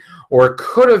Plissken, or it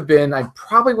could have been, I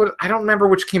don't remember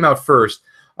which came out first.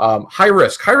 High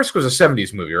Risk. High Risk was a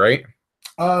 70s movie, right?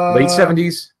 Late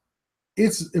 70s?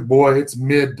 It's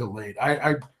mid to late.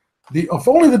 If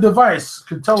only the device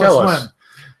could tell us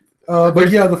when. But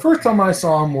yeah, the first time I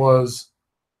saw him was.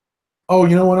 Oh,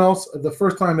 you know what else? The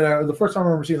first time I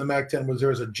remember seeing the Mac-10 was there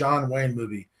was a John Wayne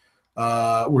movie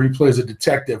where he plays a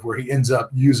detective where he ends up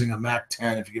using a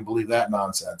Mac-10, if you can believe that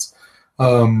nonsense.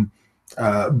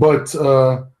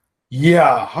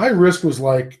 Yeah, High Risk was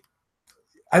like,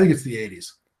 I think it's the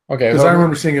 80s. Okay, because I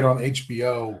remember seeing it on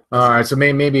HBO. All right, so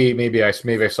maybe I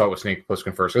saw it with Snake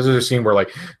Plissken first. This is a scene where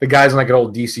like the guy's in like an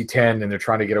old DC-10 and they're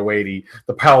trying to get away.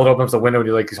 The pilot opens the window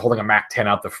and he's holding a Mac-10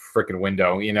 out the freaking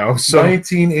window. So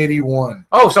 1981.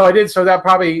 Oh, so I did. So that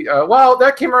probably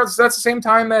that came around. That's the same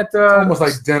time that almost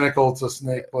identical to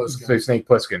Snake Plissken. Snake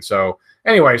Plissken. So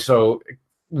anyway,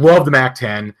 love the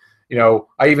Mac-10.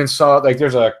 I even saw like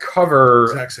there's a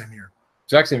cover. Exact same year.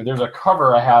 There's a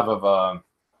cover I have of.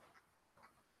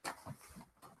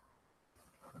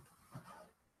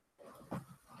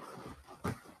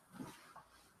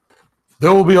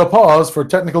 There will be a pause for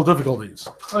technical difficulties.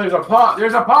 Oh, there's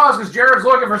a pause because Jared's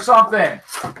looking for something.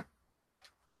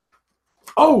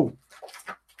 Oh!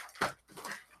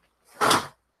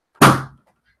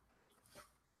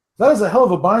 That is a hell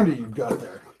of a binder you've got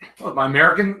there. Well, my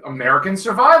American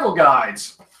survival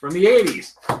guides from the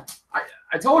 80s.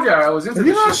 I told you I was into. Have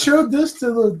you not showed this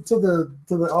to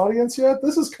the audience yet?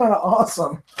 This is kind of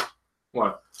awesome.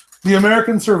 What? The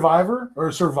American Survivor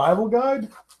or Survival Guide?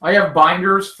 I have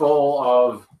binders full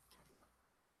of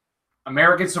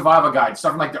American Survival Guide,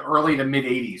 stuff from like the early to mid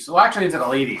 80s. Well, actually, it's in the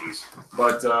late 80s.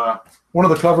 But one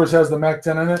of the covers has the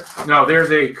Mac-10 in it. No,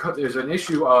 there's an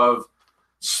issue of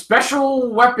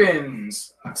Special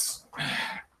Weapons.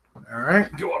 All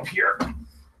right, go up here.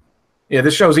 Yeah,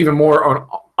 this show's even more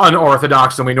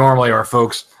unorthodox than we normally are,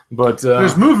 folks. But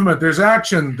there's movement, there's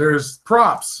action, there's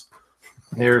props.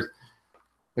 There's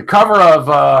the cover of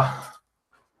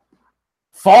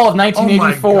Fall of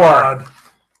 1984.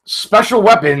 Special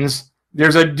Weapons.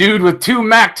 There's a dude with two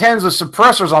Mac-10s with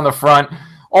suppressors on the front.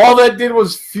 All that did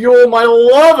was fuel my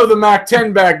love of the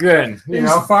Mac-10 back then.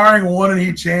 He's firing one in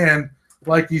each hand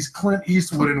like he's Clint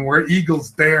Eastwood in Where Eagles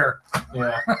Dare.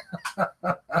 Yeah.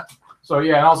 So,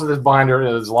 yeah, and also this binder,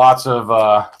 there's lots of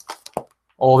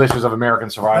old issues of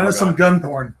American Survival. That is some gun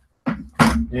porn.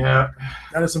 Yeah.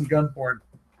 That is some gun porn.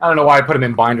 I don't know why I put them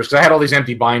in binders, because I had all these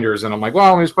empty binders, and I'm like,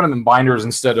 well, let me just put them in binders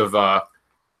instead of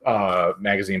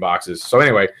magazine boxes. So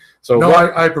anyway.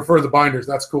 I prefer the binders.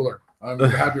 That's cooler. I'm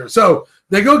happier. So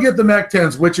they go get the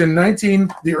Mac-10s, which in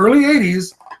the early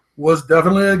 80s was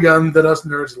definitely a gun that us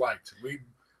nerds liked.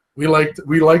 We liked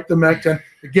the Mac-10.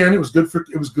 Again, it was good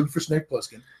for Snake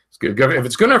Plissken. It's good. If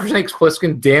it's good enough for Snake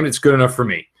Plissken, damn, it's good enough for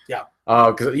me. Yeah.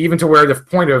 Because even to where the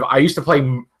point of I used to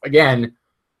play again,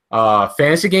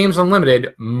 Fantasy Games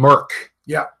Unlimited, Merc.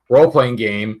 Yeah. Role-playing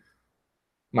game.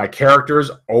 My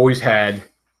characters always had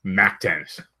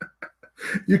Mac-10s.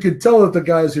 You could tell that the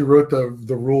guys who wrote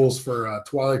the rules for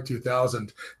Twilight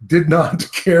 2000 did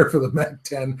not care for the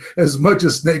Mac-10 as much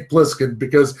as Snake Plissken,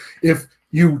 because if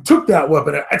you took that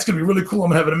weapon, it's going to be really cool,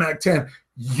 I'm having a Mac-10,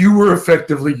 you were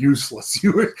effectively useless.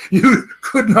 You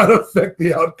could not affect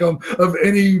the outcome of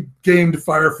any gamed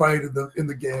firefight in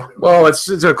the game. Well, it's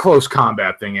a close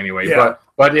combat thing anyway. Yeah.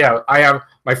 But yeah, I have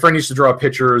my friend used to draw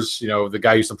pictures. The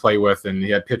guy I used to play with, and he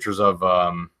had pictures of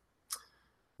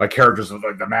my characters with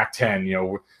like the Mac-10.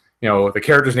 The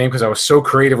character's name, because I was so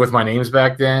creative with my names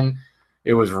back then.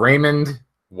 It was Raymond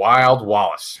Wild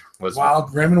Wallace.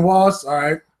 Raymond Wallace. All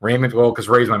right. Raymond. Well, because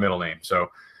Ray's my middle name.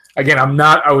 So. Again,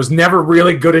 I was never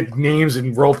really good at names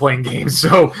in role-playing games,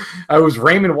 so I was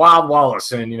Raymond Wild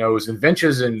Wallace, and, it was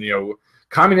adventures in,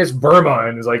 communist Burma,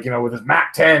 and it was like, with his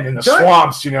Mac-10 in the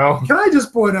swamps, Can I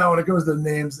just point out when it comes to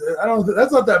names,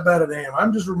 that's not that bad a name.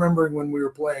 I'm just remembering when we were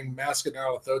playing Mask of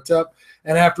Nyarlathotep,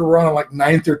 and after we're on like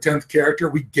 9th or 10th character,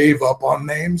 we gave up on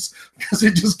names because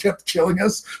it just kept killing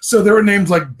us. So there were names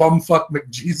like Bumfuck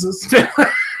McJesus.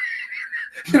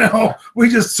 We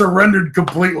just surrendered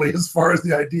completely as far as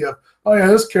the idea of, oh yeah,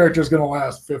 this character is going to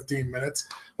last 15 minutes.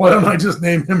 Why don't I just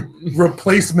name him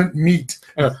Replacement Meat?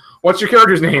 What's your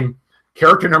character's name?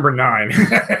 Character number 9.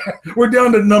 We're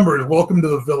down to numbers. Welcome to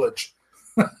the village.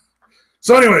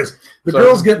 So anyways, the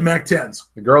girls get Mac-10s.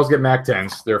 The girls get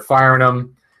Mac-10s. They're firing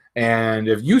them. And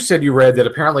if you said you read that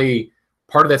apparently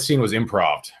part of that scene was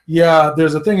improv. Yeah,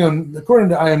 there's a thing according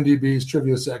to IMDb's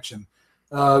trivia section.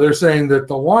 They're saying that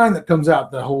the line that comes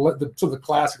out, the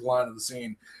classic line of the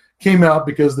scene, came out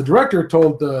because the director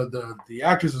told the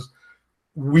actresses,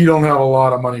 we don't have a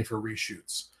lot of money for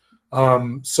reshoots.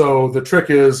 So the trick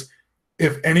is,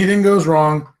 if anything goes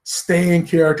wrong, stay in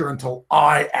character until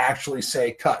I actually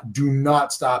say cut. Do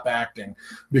not stop acting,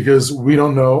 because we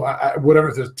don't know. Whatever,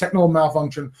 if there's a technical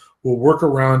malfunction, we'll work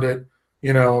around it.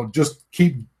 Just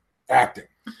keep acting.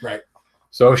 Right.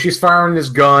 So she's firing this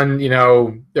gun.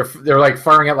 They're like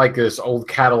firing at like this old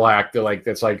Cadillac. They're like,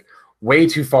 that's like way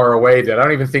too far away that I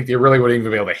don't even think they really would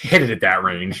even be able to hit it at that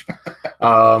range.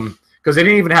 Because they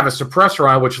didn't even have a suppressor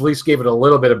on it, which at least gave it a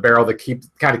little bit of barrel to keep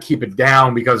it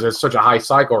down because there's such a high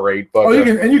cycle rate. But you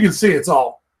can see it's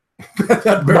all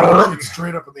that barrel shoots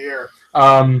straight up in the air.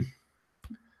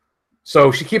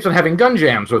 So she keeps on having gun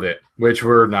jams with it, which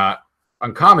were not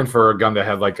uncommon for a gun that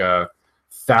had like a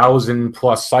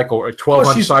 1,000+ cycle or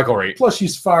 1,200 cycle rate. Plus,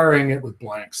 she's firing it with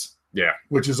blanks. Yeah,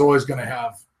 which is always going to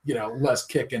have less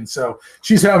kick, and so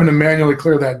she's having to manually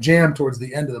clear that jam towards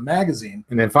the end of the magazine.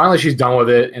 And then finally she's done with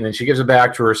it, and then she gives it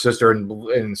back to her sister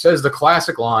and says the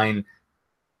classic line.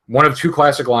 One of two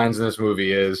classic lines in this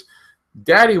movie is,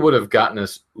 "Daddy would have gotten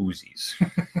us Uzis."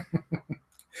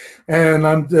 And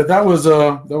that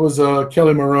was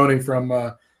Kelly Maroney from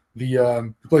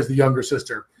who plays the younger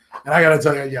sister. And I got to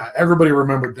tell you, yeah, everybody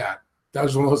remembered that. That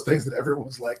was one of those things that everyone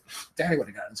was like, "Daddy would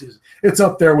have gotten us Uzis." It's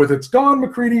up there with "It's Gone,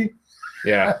 McCready."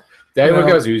 Yeah, Daddy would have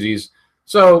got us Uzis.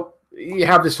 So you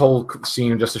have this whole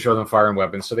scene just to show them firing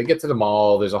weapons. So they get to the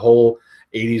mall. There's a whole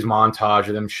 80s montage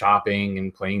of them shopping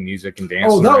and playing music and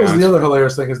dancing. Oh, that was the other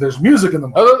hilarious thing, is there's music in the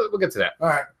mall. Oh, we'll get to that. All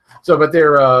right. So, but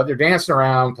they're dancing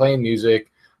around, playing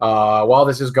music. While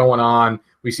this is going on,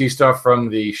 we see stuff from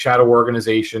the Shadow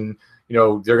Organization.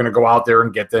 They're going to go out there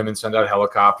and get them and send out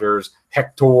helicopters.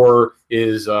 Hector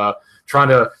is trying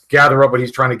to gather up what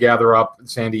he's trying to gather up in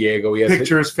San Diego. He has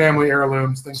pictures, family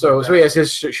heirlooms, things like that. So he has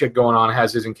his shit going on,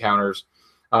 has his encounters.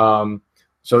 So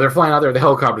they're flying out there, the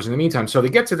helicopters in the meantime. So they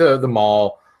get to the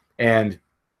mall, and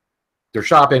they're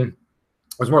shopping.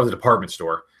 It was more of the department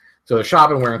store. So they're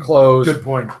shopping, wearing clothes. Good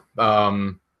point.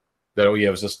 It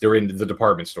was just they're in the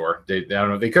department store. I don't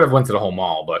know. They could have went to the whole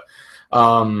mall, but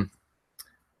but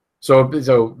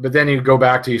then you go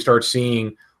back to, you start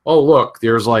seeing, oh, look,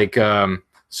 there's like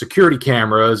security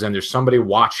cameras, and there's somebody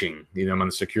watching them on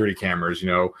the security cameras.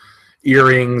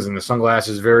 Earrings and the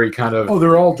sunglasses, very kind of. Oh,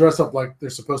 they're all dressed up like they're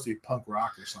supposed to be punk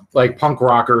rock or something. Like punk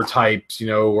rocker types,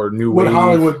 or new wave.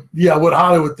 What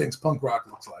Hollywood thinks punk rock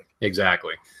looks like.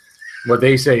 Exactly. What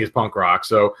they say is punk rock.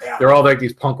 So they're all like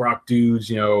these punk rock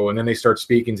dudes, and then they start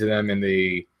speaking to them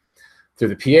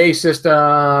through the PA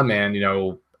system, and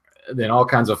then all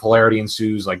kinds of hilarity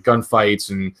ensues, like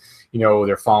gunfights, and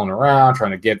they're following around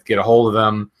trying to get a hold of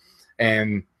them.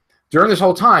 And during this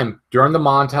whole time, during the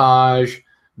montage,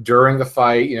 during the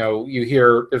fight, you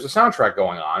hear there's a soundtrack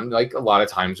going on, like a lot of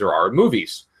times there are in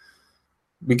movies.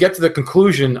 We get to the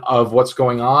conclusion of what's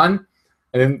going on,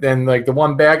 and then like the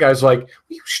one bad guy's like,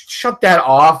 "You shut that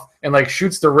off," and like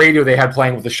shoots the radio they had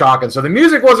playing with the shotgun. So the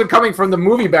music wasn't coming from the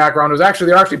movie background;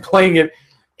 they're actually playing it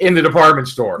in the department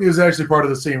store. It was actually part of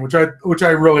the scene, which I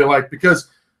really like, because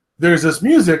there's this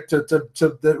music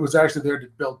that was actually there to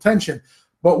build tension.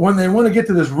 But when they want to get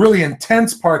to this really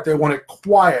intense part, they want it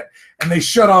quiet, and they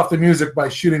shut off the music by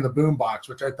shooting the boombox,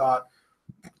 which I thought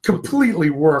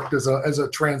completely worked as a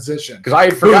transition. Because I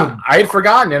had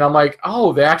forgotten, and I'm like,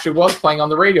 oh, they actually was playing on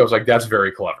the radio. I was like, that's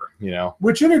very clever,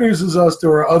 Which introduces us to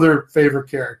our other favorite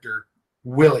character,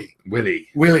 Willie.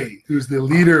 Willie, who's the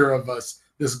leader of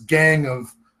this gang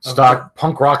of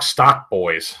punk rock stock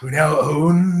boys who now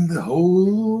own the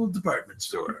whole department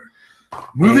store.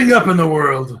 Moving up in the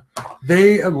world,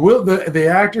 the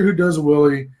actor who does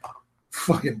Willie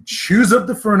fucking chews up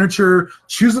the furniture,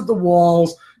 chews up the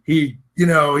walls. He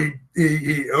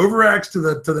overacts to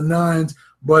the nines,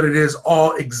 but it is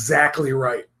all exactly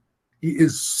right. He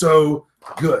is so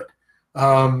good,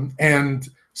 and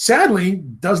sadly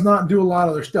does not do a lot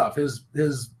of other stuff. His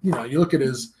you look at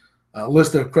his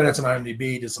list of credits on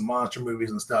IMDb, did some monster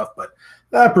movies and stuff, but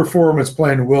that performance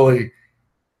playing Willie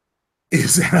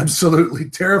is absolutely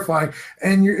terrifying.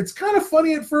 And it's kind of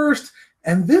funny at first,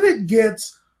 and then it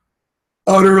gets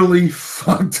utterly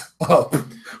fucked up,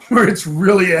 where it's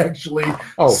really actually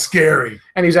scary.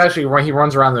 And he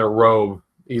runs around in a robe.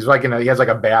 He's like he has like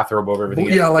a bathrobe over everything.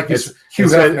 Yeah, like it's Hugh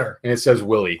Hefner. And it says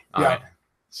Willie on it.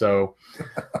 So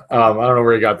I don't know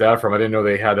where he got that from. I didn't know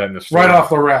they had that in the store. Right off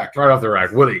the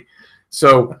rack, Willie.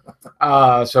 So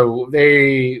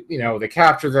they they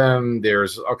capture them.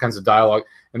 There's all kinds of dialogue,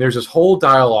 and there's this whole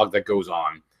dialogue that goes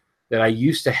on that I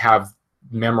used to have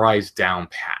memorized down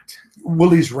pat.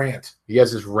 Willie's rant. He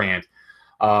has this rant.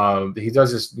 He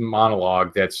does this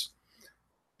monologue that's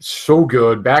so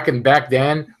good. Back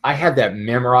then, I had that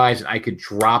memorized, and I could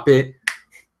drop it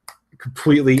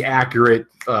completely accurate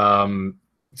to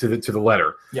the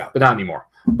letter. Yeah, but not anymore.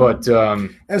 But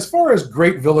as far as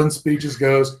great villain speeches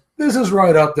goes, this is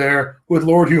right up there with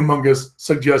Lord Humongous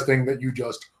suggesting that you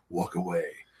just walk away.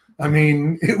 I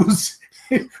mean, it was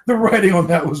the writing on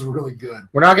that was really good.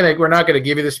 we're not gonna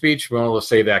give you the speech. We want to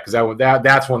save that because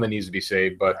that's one that needs to be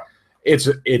saved. But it's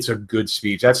a good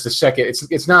speech. That's the second.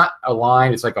 It's not a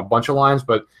line. It's like a bunch of lines.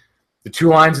 But the two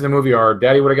lines in the movie are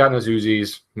 "Daddy would have gotten his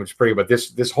Uzis," which is pretty. But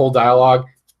this whole dialogue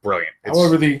is brilliant.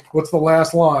 However, what's the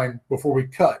last line before we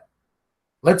cut?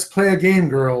 Let's play a game,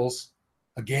 girls.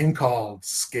 A game called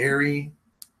Scary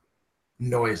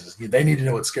Noises. They need to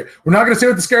know what's scary. We're not going to say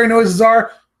what the scary noises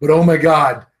are, but oh my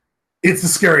God, it's a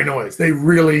scary noise. They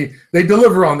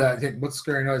deliver on that. I think, what's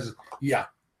scary noises? Yeah.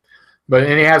 But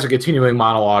and he has a continuing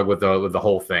monologue with the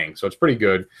whole thing, so it's pretty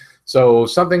good. So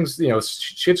something's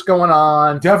shit's going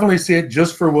on. Definitely see it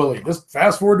just for Willie. Just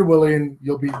fast forward to Willie, and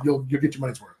you'll get your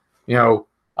money's worth.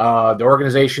 The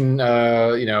organization.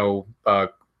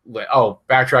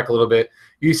 Backtrack a little bit.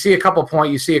 You see a couple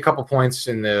points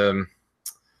in the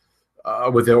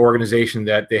with the organization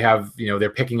that they have. They're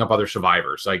picking up other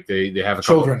survivors. Like they have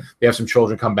children. They have some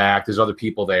children come back. There's other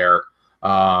people there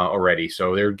already,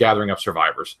 so they're gathering up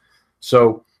survivors.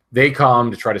 So they come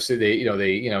to try to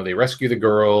they rescue the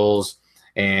girls,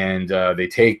 and they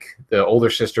take the older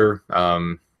sister,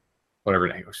 whatever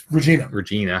her name was,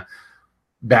 Regina,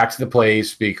 back to the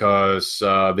place because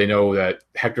they know that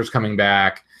Hector's coming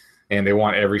back. And they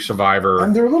want every survivor.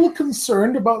 And they're a little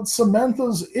concerned about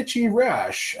Samantha's itchy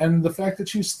rash and the fact that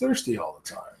she's thirsty all the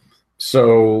time.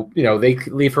 So, they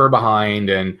leave her behind,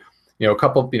 and, a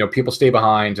couple, people stay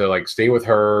behind to stay with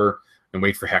her and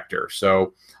wait for Hector.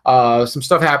 So some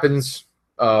stuff happens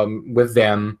with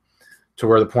them to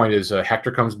where the point is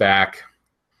Hector comes back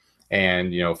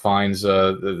and, finds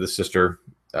the sister.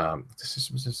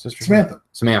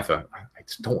 Samantha.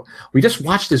 We just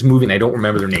watched this movie and I don't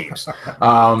remember their names.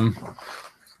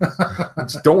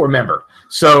 Don't remember.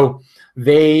 So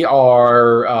they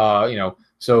are,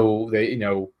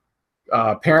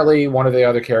 apparently one of the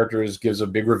other characters gives a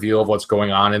big reveal of what's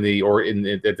going on at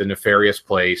the nefarious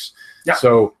place. Yeah.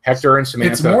 So Hector and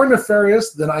Samantha. It's more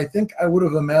nefarious than I think I would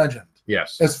have imagined.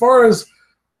 Yes. As far as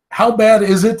how bad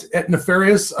is it at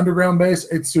Nefarious Underground Base,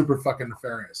 it's super fucking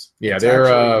nefarious. Yeah,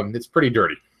 it's pretty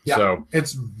dirty. Yeah, so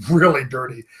it's really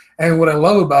dirty. And what I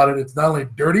love about it, it's not only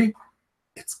dirty,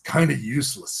 it's kind of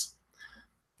useless.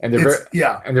 And they're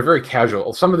very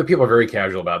casual. Some of the people are very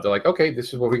casual about it. They're like, okay,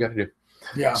 this is what we got to do.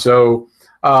 Yeah. So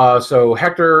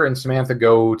Hector and Samantha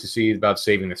go to see about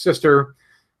saving the sister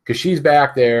because she's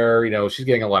back there. She's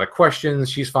getting a lot of questions.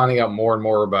 She's finding out more and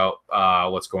more about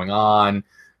what's going on,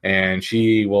 and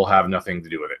she will have nothing to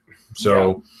do with it.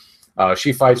 So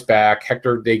she fights back.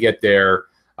 Hector, they get there.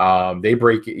 They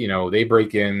break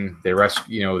in. They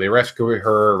rescue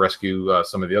her. Rescue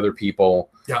some of the other people.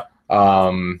 Yeah.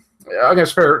 I'm gonna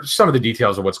spare some of the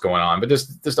details of what's going on, but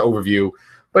just an overview.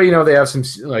 But they have some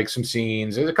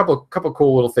scenes. There's a couple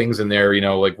cool little things in there.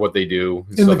 Like what they do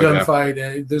in the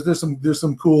gunfight. There's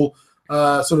some cool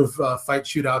fight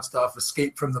shootout stuff.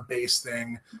 Escape from the base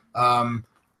thing.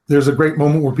 There's a great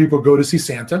moment where people go to see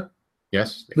Santa.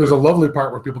 Yes. There's a lovely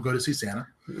part where people go to see Santa.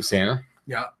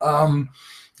 Yeah.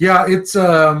 Yeah. It's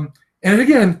and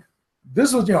again,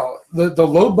 this was the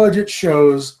low budget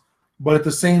shows, but at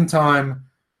the same time,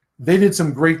 they did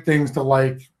some great things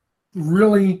to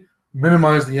really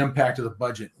minimize the impact of the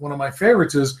budget. One of my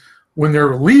favorites is when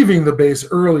they're leaving the base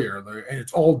earlier, and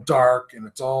it's all dark and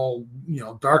it's all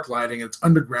dark lighting. It's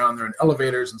underground. They're in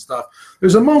elevators and stuff.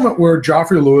 There's a moment where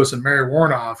Joffrey Lewis and Mary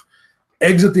Warnoff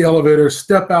exit the elevator,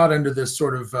 step out into this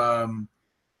sort of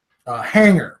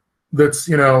hangar that's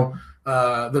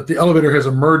that the elevator has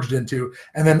emerged into,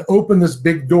 and then open this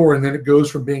big door, and then it goes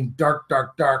from being dark,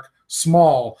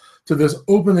 small to this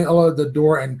open the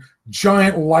door and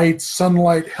giant lights,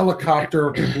 sunlight,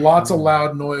 helicopter, lots of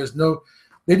loud noise.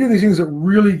 They do these things that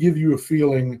really give you a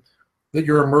feeling that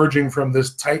you're emerging from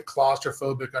this tight,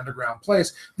 claustrophobic underground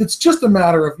place. It's just a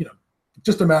matter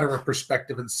of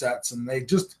perspective and sets, and they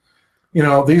just,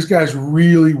 these guys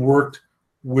really worked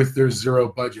with their zero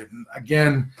budget. And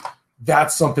again,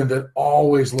 that's something that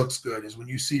always looks good, is when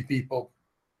you see people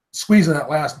squeezing that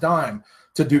last dime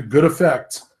to do good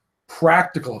effects,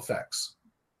 practical effects,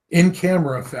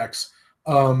 in-camera effects.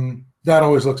 That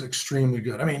always looks extremely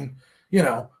good. I mean,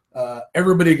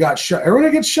 everybody gets shot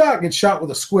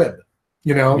with a squib.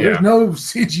 There's no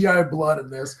CGI blood in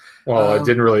this. Well, it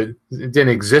didn't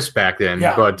exist back then.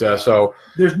 Yeah, but so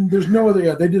there's no other.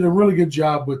 Yeah, they did a really good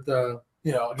job with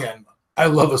again, I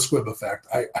love a squib effect.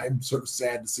 I'm sort of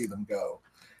sad to see them go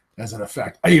as an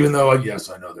effect. Even though, yes,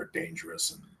 I know they're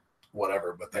dangerous and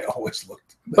whatever, but they always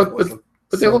looked.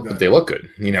 but they look good,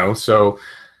 you know. So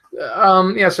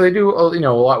yeah, so they do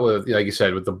a lot with, like you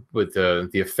said, with the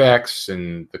effects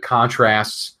and the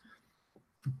contrasts.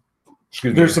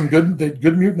 There's some good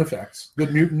mutant effects,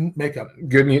 good mutant makeup,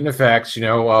 good mutant effects.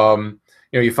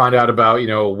 You find out about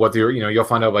what you'll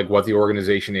find out like what the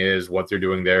organization is, what they're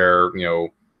doing there.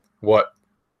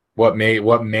 What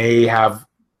may have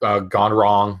gone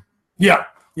wrong. Yeah.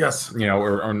 Yes.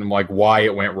 Or like why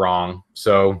it went wrong.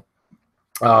 So,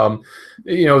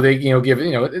 they give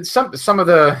it's some of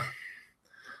the,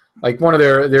 like, one of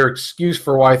their excuse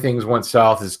for why things went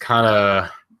south is kind of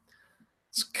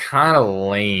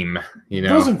lame. It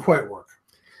doesn't quite work.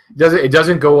 It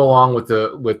doesn't go along with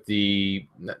the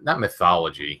not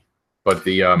mythology, but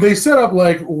the they set up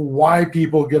like why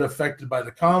people get affected by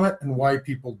the comet and why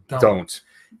people don't.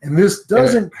 And this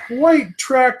doesn't quite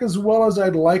track as well as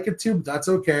I'd like it to, but that's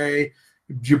okay.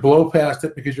 You blow past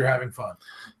it because you're having fun.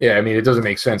 Yeah, I mean, it doesn't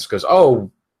make sense because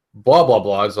blah blah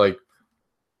blah. It's like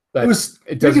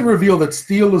it doesn't reveal that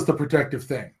steel is the protective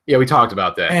thing. Yeah, we talked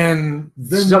about that, and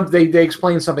then they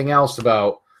explain something else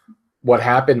about what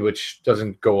happened, which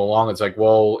doesn't go along. It's like,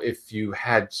 well, if you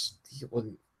had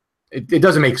steel, it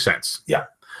doesn't make sense. Yeah,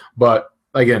 but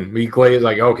again, we glaze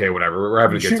like, okay, whatever. We're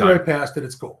having a good time. Shoot right past it.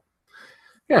 It's cool.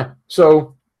 Yeah.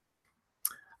 So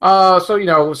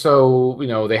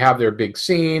they have their big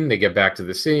scene. They get back to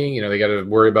the scene. They got to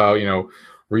worry about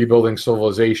rebuilding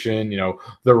civilization.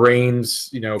 The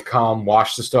rains come,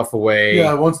 wash the stuff away.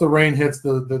 Yeah. Once the rain hits,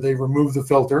 they remove the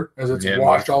filter as it's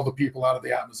washed all the people out of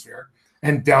the atmosphere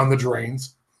and down the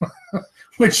drains.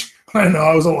 Which I don't know,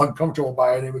 I was a little uncomfortable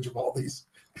by an image of all these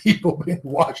people being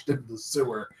washed into the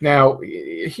sewer. Now,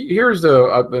 here's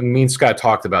me and Scott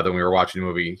talked about that when we were watching the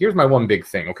movie. Here's my one big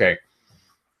thing. Okay.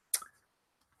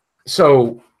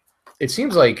 So it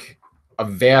seems like a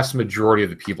vast majority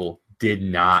of the people did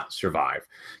not survive.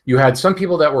 You had some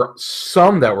that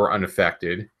were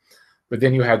unaffected, but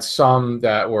then you had some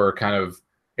that were kind of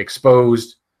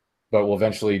exposed, but will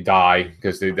eventually die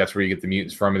because that's where you get the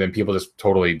mutants from, and then people just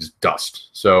totally dust.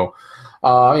 So,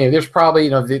 there's probably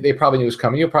they probably knew it was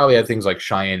coming. You probably had things like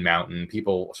Cheyenne Mountain.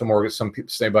 Some people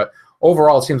say, but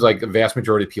overall, it seems like the vast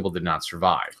majority of people did not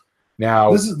survive.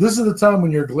 Now, this is the time when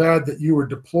you're glad that you were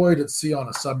deployed at sea on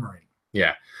a submarine.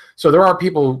 Yeah. So there are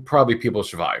people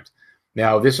survived.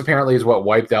 Now, this apparently is what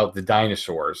wiped out the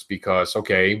dinosaurs because,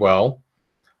 okay, well,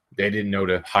 they didn't know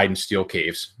to hide in steel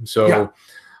caves. So, yeah.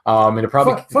 And it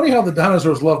probably funny how the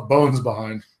dinosaurs left bones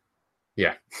behind.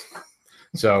 Yeah.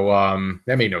 So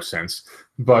that made no sense.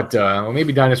 But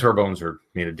maybe dinosaur bones are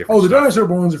made of different. Oh, the dinosaur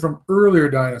bones are from earlier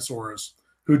dinosaurs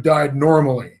who died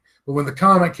normally. But when the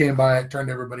comet came by, it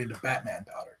turned everybody into Batman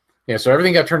powder. Yeah, so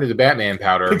everything got turned into Batman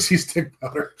powder. Pixie stick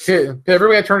powder.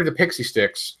 Everybody got turned into pixie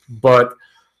sticks. But,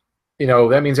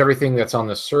 that means everything that's on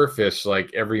the surface,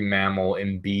 like every mammal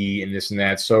and bee and this and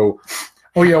that. So,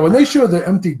 oh, yeah, when they showed the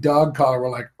empty dog collar, we're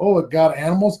like, oh, it got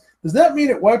animals. Does that mean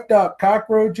it wiped out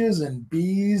cockroaches and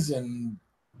bees and...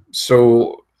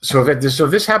 So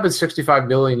this happened 65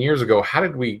 million years ago. How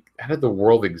did the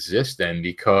world exist then?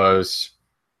 Because...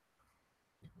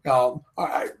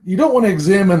 you don't want to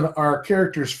examine our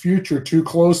character's future too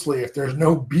closely if there's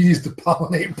no bees to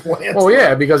pollinate plants. Oh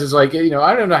yeah, because it's like I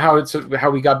don't know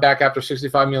how we got back after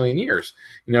 65 million years.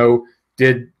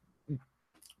 Did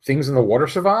things in the water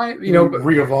survive?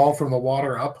 Re-evolve from the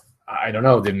water up. I don't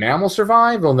know. Did mammals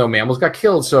survive? Well, no, mammals got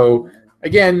killed. So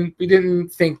again, we didn't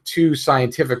think too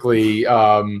scientifically.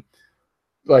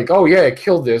 Like, oh yeah, it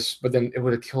killed this, but then it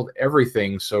would have killed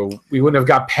everything, so we wouldn't have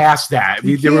got past that.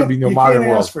 There would be no modern world.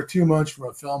 You can't ask for too much from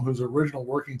a film whose original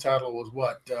working title was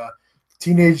what?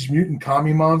 Teenage Mutant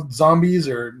Commie Zombies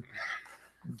or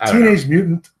Teenage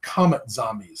Mutant Comet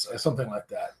Zombies or something like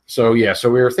that. So yeah, so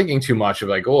we were thinking too much of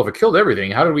like, oh, if it killed everything,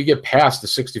 how did we get past the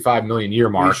 65 million year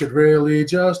mark? We should really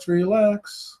just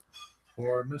relax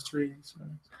for mysteries.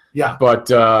 Yeah,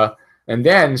 but now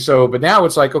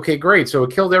it's like, okay, great. So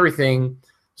it killed everything.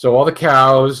 So all the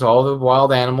cows, all the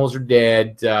wild animals are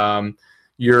dead.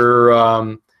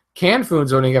 Your canned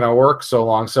food's only going to work so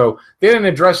long. So they didn't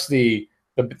address they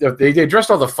addressed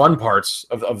all the fun parts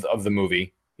of the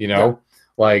movie,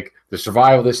 like the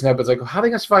survival, this and that. But it's like, how are they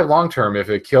going to survive long term if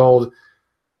it killed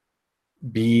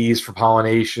bees for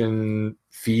pollination,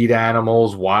 feed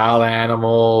animals, wild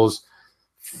animals,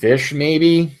 fish,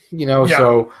 maybe, Yeah.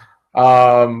 So.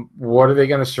 What are they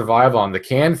going to survive on? The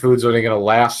canned foods are they going to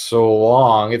last so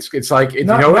long? It's like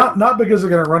not because they're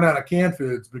going to run out of canned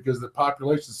foods because the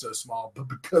population's so small, but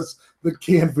because the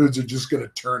canned foods are just going to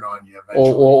turn on you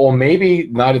eventually. Or maybe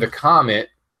Night of the Comet.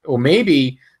 Or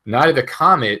maybe Night of the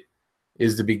Comet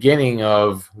is the beginning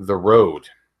of The Road.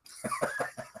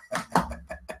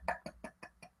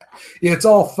 It's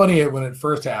all funny when it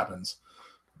first happens.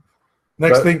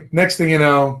 Next thing you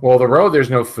know. Well, the road, there's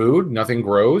no food, nothing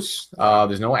grows,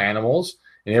 there's no animals,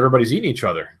 and everybody's eating each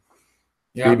other.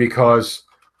 Yeah. Because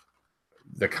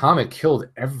the comet killed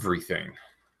everything.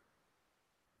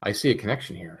 I see a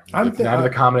connection here. The Night of the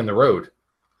Comet and the Road.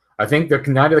 I think the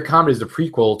Night of the Comet is the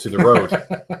prequel to the Road.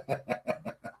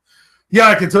 Yeah,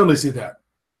 I can totally see that.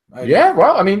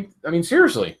 Well, I mean,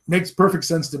 seriously, makes perfect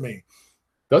sense to me.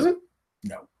 Does it?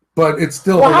 No, but it's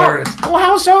still hilarious.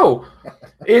 How so? All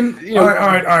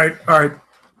right.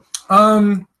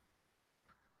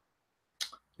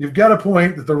 You've got a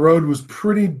point that the road was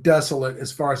pretty desolate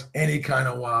as far as any kind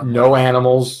of wildlife. No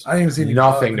animals. I didn't even see any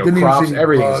nothing. No crops.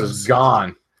 Everything's just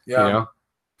gone. Yeah. You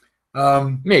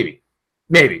know. Maybe.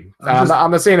 I'm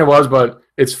not saying it was, but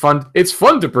it's fun. It's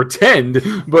fun to pretend.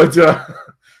 But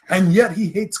and yet he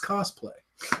hates cosplay.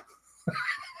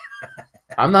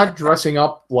 I'm not dressing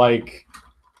up like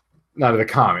Night of the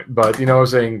Comet, but you know what I'm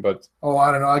saying. But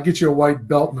I don't know. I'll get you a white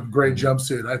belt and a gray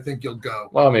jumpsuit. I think you'll go.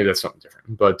 Well, maybe that's something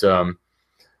different. But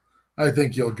I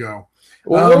think you'll go.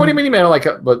 Well, what do you mean, man?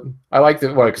 But I like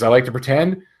to because I like to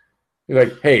pretend. You're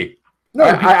like, hey. No,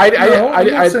 I'm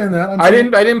not saying that. I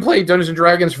didn't play Dungeons and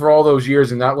Dragons for all those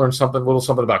years and not learn a little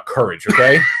something about courage.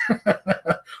 Okay.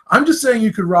 I'm just saying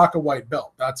you could rock a white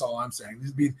belt. That's all I'm saying.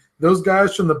 These be those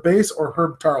guys from the base or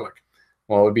Herb Tarlick.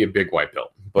 Well, it would be a big white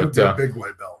belt, but a big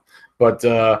white belt. But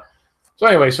so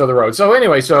anyway, the road. So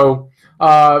anyway,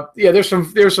 there's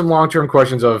some long-term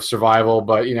questions of survival,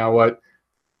 but you know what?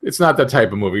 It's not that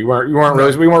type of movie. We weren't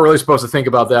really supposed to think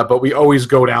about that, but we always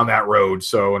go down that road.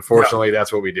 So unfortunately,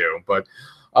 that's what we do. But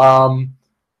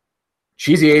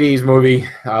cheesy '80s movie,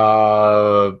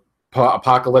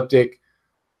 apocalyptic,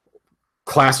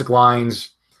 classic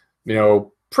lines. You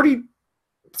know,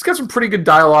 it's got some pretty good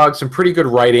dialogue, some pretty good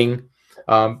writing.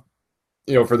 You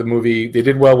know, for the movie, they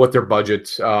did well with their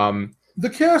budget. The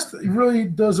cast really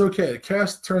does okay. The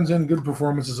cast turns in good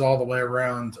performances all the way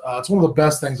around. It's one of the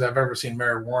best things I've ever seen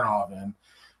Mary Warnoff in,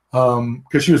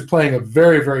 because she was playing a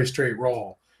very, very straight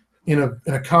role in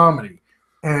a comedy,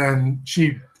 and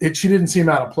she didn't seem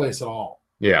out of place at all.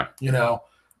 Yeah, you know,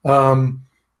 and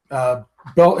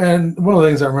one of the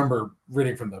things I remember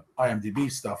reading from the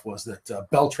IMDb stuff was that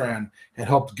Beltran had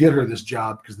helped get her this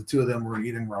job because the two of them were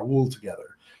eating Raoul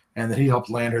together. And that he helped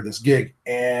land her this gig,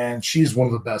 and she's one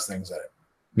of the best things at it.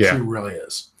 Yeah, she really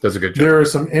is. Does a good job. There are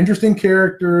some interesting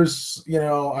characters. You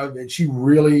know, she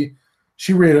really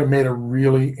made a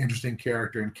really interesting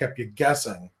character and kept you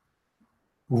guessing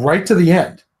right to the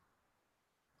end.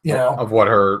 You know, of what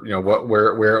her, you know,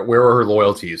 where were her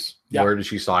loyalties? Yeah. Where did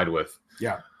she side with?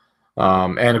 Yeah.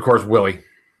 And of course, Willie.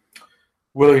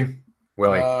 Let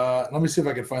me see if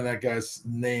I can find that guy's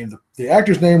name. The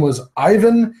actor's name was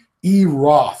Ivan E.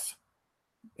 Roth,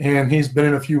 and he's been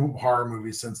in a few horror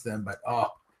movies since then. But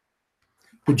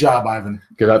good job, Ivan.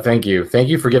 Good. Thank you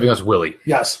for giving us Willie.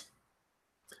 Yes,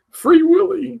 free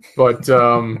Willie. But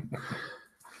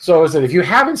so I said, if you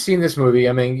haven't seen this movie,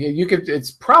 I mean, you could.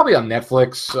 It's probably on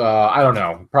Netflix. I don't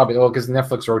know, probably because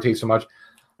Netflix rotates so much.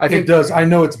 I think it does. I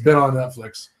know it's been on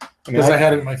Netflix because I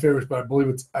had it in my favorites, but I believe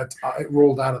it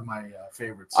rolled out of my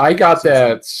favorites. I got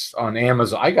that on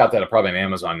Amazon. I got that probably on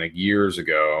Amazon like years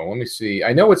ago. Let me see.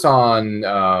 I know it's on.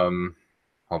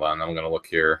 Hold on, I'm gonna look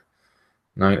here.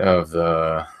 Night of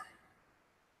the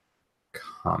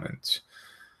Comet.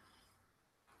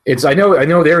 It's. I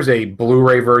know. There's a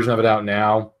Blu-ray version of it out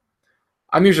now.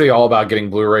 I'm usually all about getting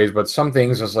Blu-rays, but some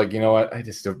things it's like, you know what, I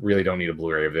just really don't need a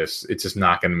Blu-ray of this. It's just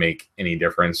not going to make any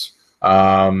difference.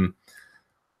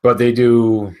 But they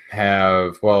do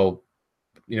have, well,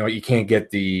 you know, you can't get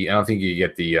I don't think you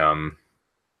get I don't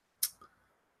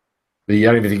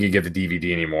even think you get the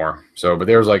DVD anymore. So, but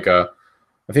there's like I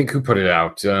think who put it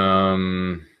out?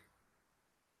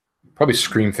 Probably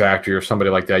Scream Factory or somebody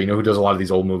like that. You know, who does a lot of these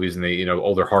old movies and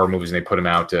older horror movies, and they put them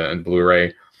out in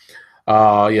Blu-ray.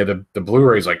 The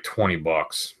Blu-ray is like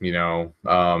 $20, you know.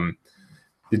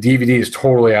 The DVD is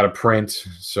totally out of print.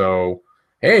 So,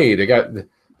 hey, they got the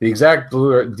exact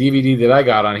DVD that I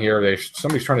got on here.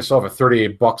 Somebody's trying to sell it for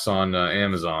 $38 on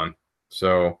Amazon.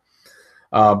 So,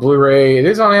 Blu-ray, it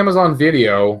is on Amazon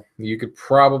Video. You could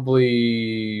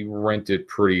probably rent it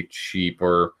pretty cheap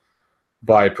or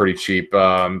buy it pretty cheap.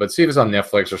 But see if it's on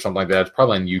Netflix or something like that. It's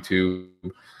probably on YouTube.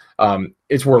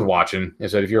 It's worth watching. I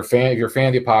said, if you're a fan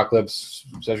of the apocalypse,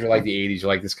 especially like the '80s, you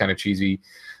like this kind of cheesy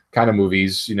kind of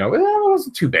movies, you know, it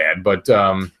wasn't too bad. But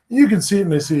you can see it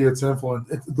and they see its influence,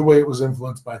 the way it was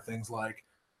influenced by things like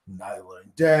Night of the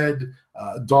Living Dead,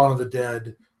 Dawn of the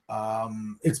Dead.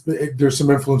 There's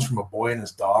some influence from A Boy and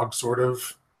His Dog, sort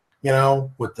of, you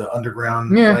know, with the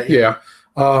underground. Yeah.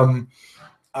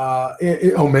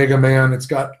 Omega Man. It's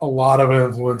got a lot of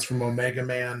influence from Omega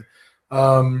Man.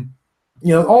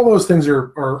 All those things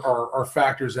are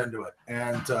factors into it,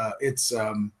 and it's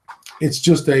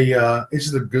just a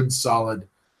good solid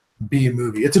B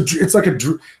movie. It's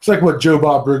like what Joe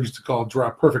Bob Briggs used to call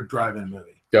a perfect drive-in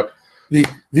movie. Yep.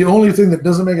 The only thing that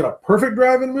doesn't make it a perfect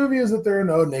drive-in movie is that there are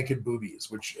no naked boobies,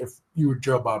 which if you were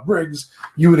Joe Bob Briggs,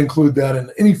 you would include that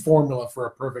in any formula for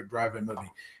a perfect drive-in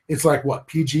movie. It's like what,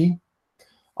 PG?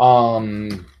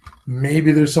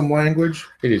 Maybe there's some language.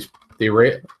 It is. They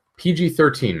rate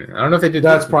PG-13. I don't know if they did.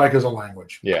 That's probably because of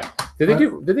language. Yeah. Did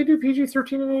they do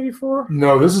PG-13 in '84?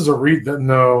 No, this is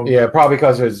no. Yeah, probably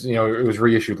because it was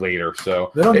reissued later.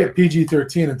 So they don't get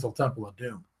PG-13 until Temple of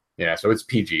Doom. Yeah, so it's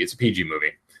PG. It's a PG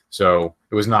movie. So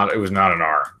it was not an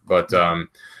R. But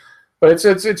it's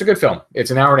a good film. It's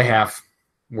an hour and a half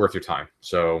worth your time.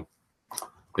 So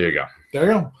there you go. There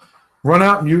you go. Run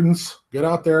out, mutants. Get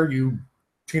out there, you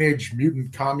teenage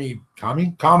mutant comet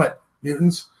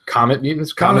mutants. Comet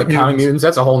mutants.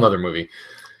 That's a whole nother movie.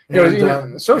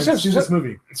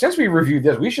 Since we reviewed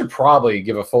this, we should probably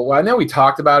give a full. Well, I know we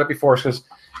talked about it before, because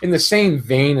in the same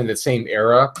vein, in the same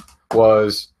era,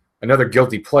 was another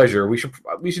guilty pleasure. We should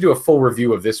do a full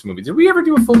review of this movie. Did we ever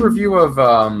do a full review of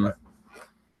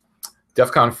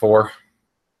DEFCON 4?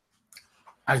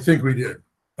 I think we did.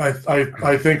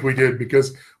 I think we did,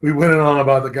 because we went on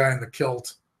about the guy in the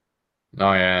kilt.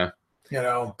 Oh yeah.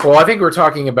 Well, I think we're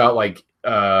talking about like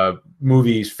favorite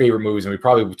movies, and we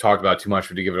probably talked about too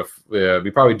much.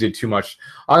 We probably did too much.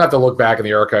 I'll have to look back in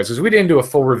the archives, because we didn't do a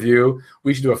full review.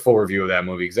 We should do a full review of that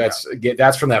movie, because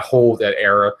that's from that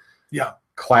era. Yeah.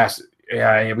 Class.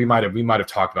 Yeah, we might have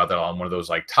talked about that on one of those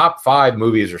like top 5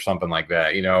 movies or something like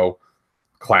that.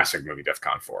 Classic movie,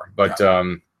 DEFCON 4. But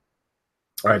all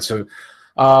right, so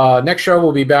next show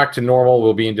we'll be back to normal.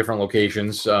 We'll be in different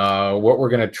locations. What we're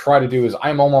gonna try to do is,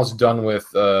 I'm almost done with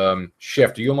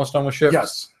Shift. Are you almost done with Shift?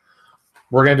 Yes.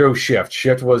 We're gonna do Shift.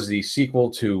 Shift was the sequel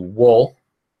to Wool,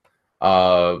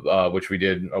 which we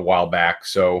did a while back.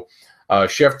 So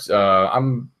Shift,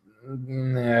 I'm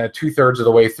 2/3 of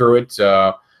the way through it.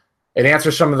 It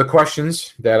answers some of the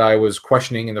questions that I was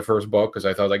questioning in the first book, because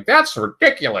I thought, like, that's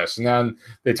ridiculous. And then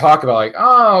they talk about, like,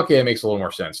 oh, okay, it makes a little more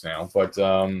sense now. But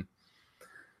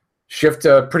Shift,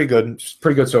 pretty good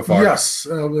so far. Yes,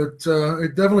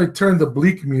 it definitely turned the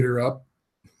bleak meter up.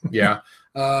 Yeah.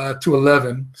 To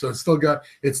 11. So it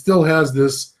still has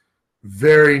this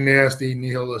very nasty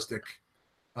nihilistic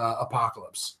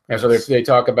apocalypse. And so they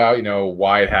talk about,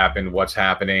 why it happened, what's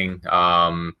happening.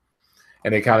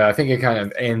 And I think it kind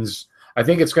of ends. I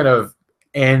think it's going to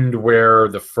end where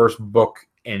the first book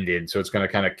ended. So it's going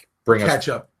to kind of bring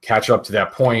catch up to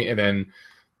that point. And then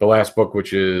the last book,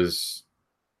 which is,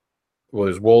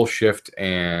 there's Wool, Shift,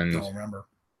 and I don't remember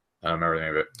the name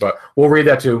of it. But we'll read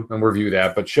that too and review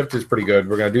that. But Shift is pretty good.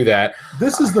 We're going to do that.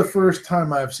 This is the first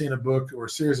time I've seen a book or a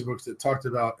series of books that talked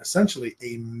about essentially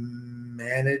a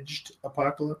managed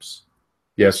apocalypse.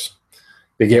 Yes.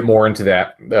 They get more into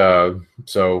that.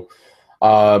 It's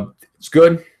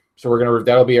good. So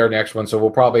that'll be our next one. So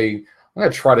I'm going to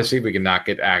try to see if we can knock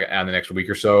it out the next week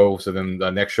or so. So then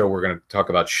the next show, we're going to talk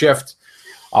about Shift.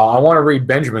 I want to read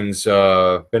Benjamin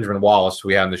Wallace,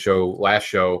 we had on the last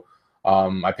show.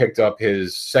 I picked up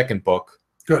his second book.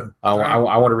 Good. I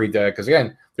want to read that, because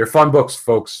again, they're fun books,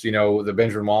 folks. The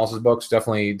Benjamin Wallace's books,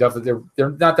 definitely they're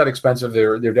not that expensive.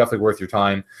 They're definitely worth your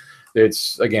time.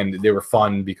 They were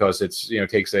fun because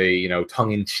takes a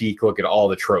tongue in cheek look at all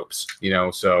the tropes,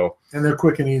 so, and they're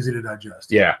quick and easy to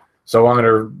digest. Yeah. So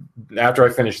after I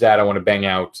finish that, I want to bang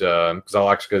out,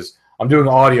 because I'm doing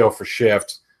audio for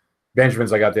Shift.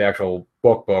 Benjamin's, I got the actual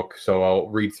book, so I'll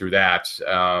read through that.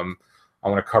 I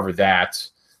want to cover that,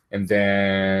 and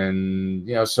then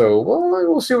so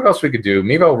we'll see what else we could do.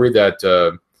 Maybe I'll read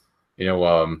that.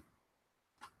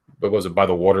 What was it, By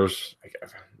the Waters?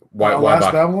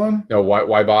 Last Babylon? No,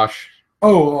 Wabash.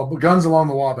 Oh, Guns Along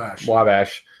the Wabash.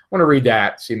 Wabash. I want to read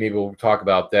that. See, maybe we'll talk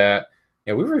about that.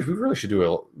 Yeah, we really should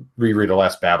reread The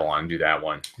Last Babylon and do that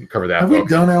one. Cover that. Have we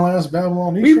done The Last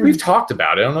Babylon? We've talked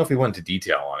about it. I don't know if we went into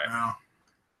detail on it. No.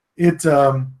 It's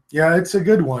a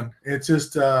good one. It's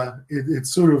just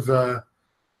it's sort of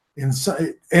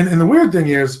inside. And the weird thing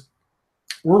is,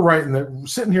 we're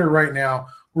sitting here right now.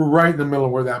 We're right in the middle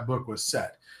of where that book was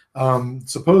set.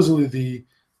 Supposedly the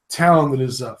town that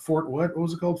is Fort, what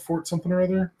was it called? Fort something or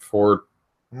other? Fort.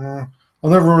 I'll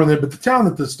never remember that. But the town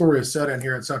that the story is set in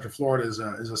here in Central Florida is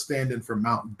a stand-in for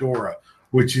Mount Dora,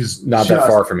 which is not that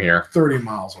far from here. 30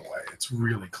 miles away. It's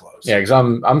really close. Yeah, because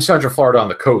I'm Central Florida on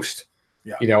the coast.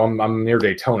 Yeah. You know, I'm near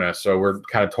Daytona, so we're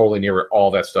kind of totally near where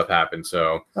all that stuff happened.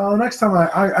 So next time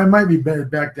I might be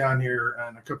back down here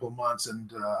in a couple of months,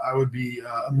 and I would be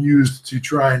amused to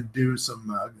try and do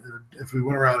some if we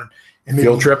went around and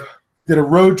field trip, did a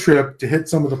road trip to hit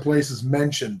some of the places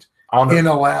mentioned in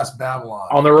Alas Babylon.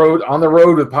 On the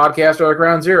road with Podcast or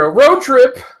Ground Zero road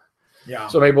trip. Yeah.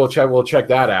 So maybe we'll check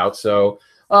that out. So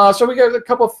we got a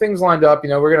couple of things lined up. You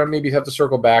know, we're gonna maybe have to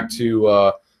circle back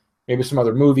to maybe some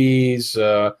other movies.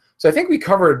 So I think we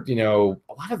covered, you know,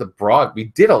 we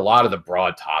did a lot of the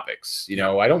broad topics. You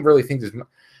know, I don't really think there's,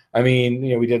 I mean,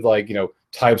 you know, we did like, you know,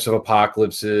 types of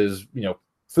apocalypses, you know,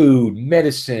 food,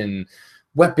 medicine,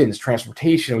 weapons,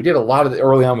 transportation. We did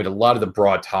early on, we did a lot of the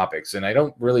broad topics, and I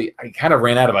kind of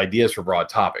ran out of ideas for broad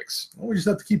topics. Well, we just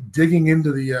have to keep digging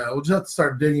into we'll just have to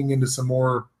start digging into some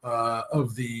more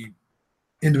of the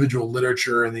individual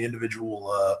literature and the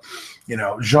individual, you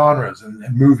know, genres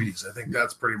and movies. I think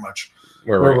that's pretty much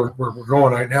where we're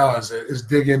going right now is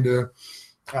dig into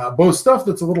both stuff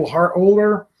that's a little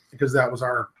older, because that was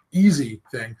our easy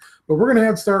thing, but we're going to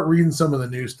have to start reading some of the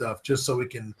new stuff just so we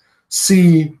can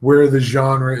see where the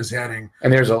genre is heading.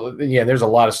 And there's a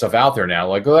lot of stuff out there now.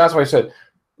 Like, well, that's why I said,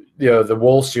 you know, the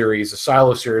Wool series, the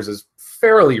Silo series is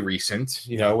fairly recent,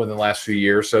 you know, within the last few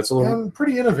years. So it's a little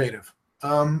pretty innovative.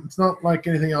 It's not like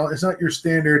anything else. It's not your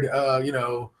standard, you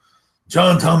know,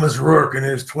 John Thomas Rourke and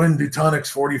his twin Deutonics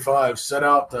 45 set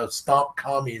out to stomp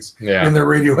commies in the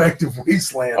radioactive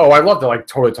wasteland. Oh, I'd love to like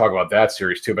totally talk about that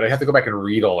series too, but I have to go back and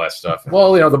read all that stuff.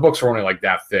 Well, you know, the books are only like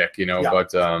that thick, you know,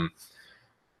 but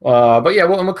yeah,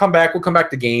 we'll come back. We'll come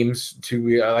back to games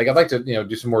too. Like I'd like to, you know,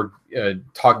 do some more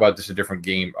talk about just a different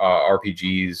game,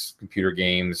 RPGs, computer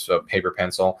games, paper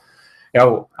pencil. You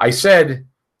know, I said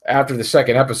after the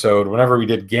second episode, whenever we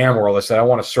did Gamma World, I said I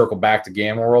want to circle back to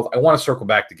Gamma World. I want to circle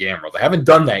back to Gamma World. I haven't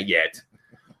done that yet,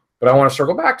 but I want to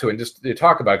circle back to it and just to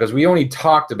talk about it, because we only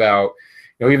talked about,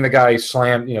 you know, even the guy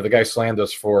slammed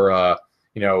us for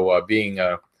being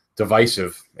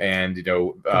divisive and, you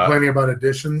know, complaining about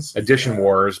edition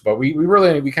wars, but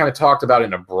we kind of talked about it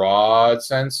in a broad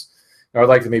sense. I'd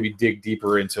like to maybe dig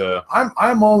deeper into.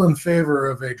 I'm all in favor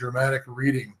of a dramatic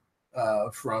reading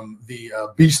from the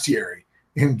bestiary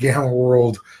in Gamma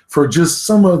World for just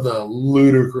some of the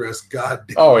ludicrous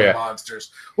goddamn monsters.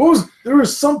 There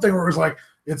was something where it was like,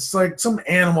 it's like some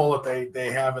animal that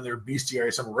they have in their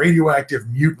bestiary, some radioactive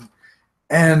mutant,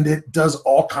 and it does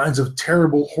all kinds of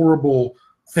terrible, horrible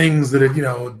things that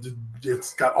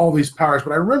it's got all these powers.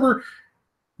 But I remember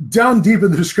down deep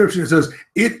in the description it says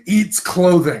it eats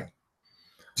clothing.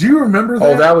 Do you remember that?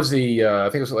 Oh, that was the I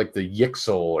think it was like the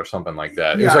Yixel or something like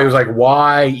that. Yeah. It was like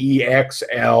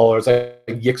YEXL, or it's like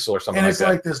Yixel or something like that.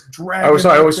 And it's like this dragon.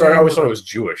 I always thought it was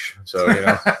Jewish. So, you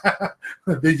know.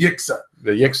 The Yixa.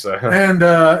 The Yixa.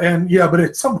 And yeah, but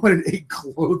at some point it ate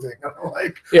clothing. I'm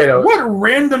like, what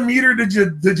random meter did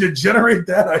you generate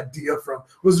that idea from?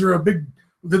 Was there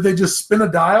did they just spin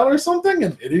a dial or something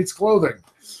and it eats clothing?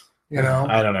 You know?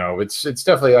 I don't know. It's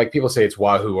definitely like people say it's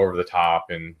Wahoo over the top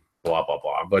and blah blah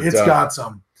blah, but it's got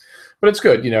some, but it's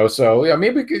good, you know. So yeah,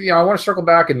 maybe I want to circle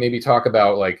back and maybe talk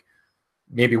about like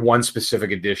maybe one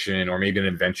specific edition or maybe an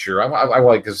adventure. I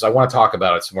like, because I want to talk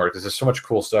about it some more, because there's so much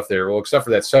cool stuff there. Well, except for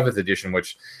that 7th edition,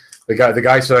 which the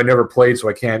guy said I never played, so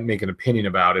I can't make an opinion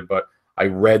about it. But I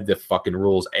read the fucking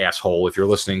rules, asshole. If you're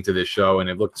listening to this show, and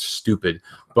it looked stupid,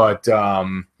 but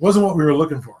wasn't what we were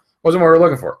looking for. Wasn't what we were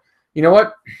looking for. You know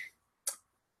what?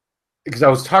 Because I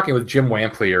was talking with Jim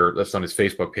Wamplier, that's on his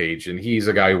Facebook page, and he's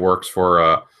a guy who works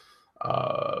for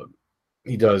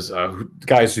he does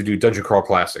guys who do Dungeon Crawl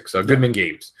Classics, Goodman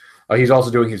Games. He's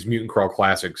also doing his Mutant Crawl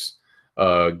Classics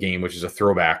game, which is a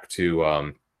throwback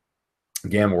to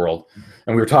Gamma World.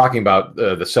 And we were talking about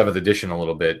the 7th edition a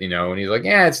little bit, you know, and he's like,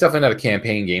 yeah, it's definitely not a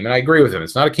campaign game. And I agree with him.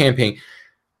 It's not a campaign.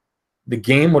 The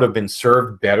game would have been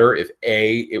served better if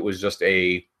it was just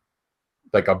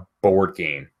like a board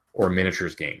game or a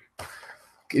miniatures game.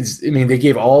 They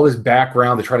gave all this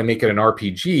background to try to make it an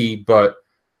RPG, but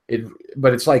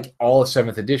it's like all of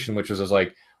 7th edition, which was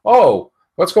like, oh,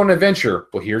 let's go on an adventure.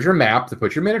 Well, here's your map to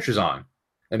put your miniatures on.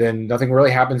 And then nothing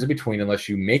really happens in between unless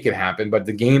you make it happen. But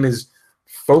the game is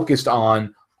focused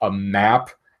on a map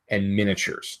and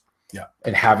miniatures. Yeah.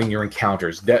 And having your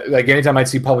encounters. Like anytime I'd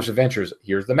see published adventures,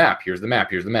 here's the map, here's the map,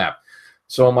 here's the map.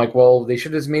 So I'm like, well, they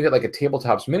should have made it like a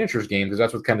tabletops miniatures game, because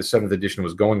that's what kind of 7th edition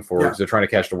was going for, because they're trying to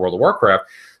catch the World of Warcraft.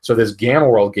 So this Gamma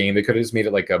World game, they could have just made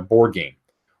it like a board game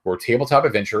or a tabletop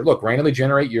adventure. Look, randomly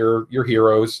generate your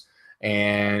heroes,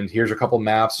 and here's a couple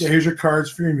maps. Yeah, here's your cards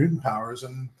for your mutant powers,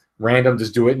 and random,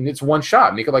 just do it, and it's one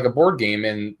shot. Make it like a board game,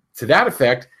 and to that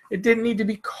effect, it didn't need to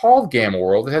be called Gamma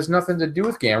World. It has nothing to do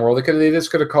with Gamma World. They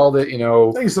just could have called it, They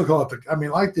can still call it I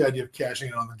like the idea of cashing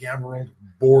in on the Gamma World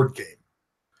board game.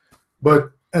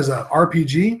 But as a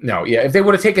RPG? No, yeah. If they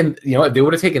would have taken, if they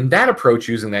would have taken that approach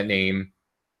using that name,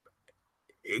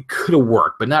 it could have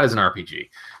worked, but not as an RPG.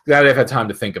 I'd have had time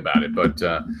to think about it. But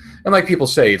and like people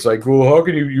say, it's like, well, how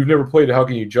can you've never played it? How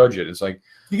can you judge it? It's like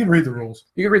you can read the rules.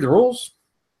 You can read the rules,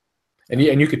 and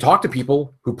you could talk to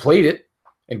people who played it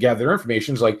and gather their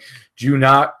information. It's like, do you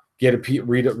not get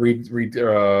read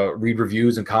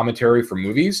reviews and commentary for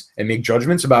movies and make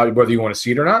judgments about whether you want to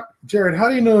see it or not? Jared, how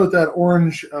do you know that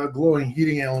orange glowing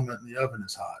heating element in the oven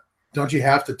is hot? Don't you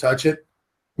have to touch it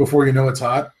before you know it's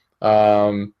hot?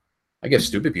 I guess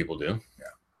stupid people do.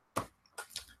 Yeah.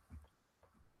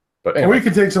 But anyway. Or you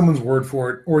can take someone's word for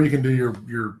it, or you can do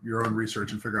your own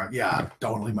research and figure out,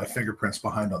 don't leave my fingerprints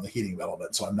behind on the heating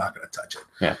element, so I'm not going to touch it.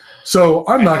 Yeah. So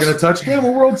I'm not going to touch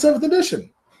Gamma World 7th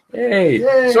Edition. Hey.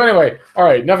 Yay. So anyway, all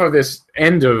right, enough of this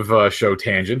end of show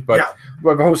tangent, but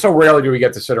so rarely do we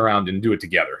get to sit around and do it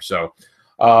together. So,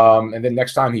 and then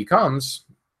next time he comes,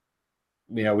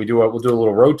 we'll do a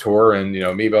little road tour, and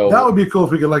maybe that would be cool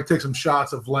if we could take some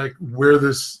shots of where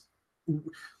this.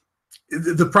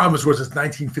 The problem is, it's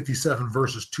 1957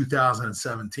 versus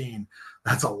 2017.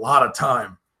 That's a lot of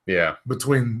time. Yeah.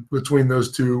 Between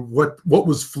those two, what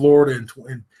was Florida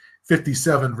in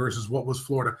 57 versus what was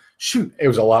Florida? Shoot, it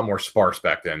was a lot more sparse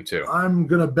back then too. I'm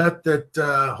gonna bet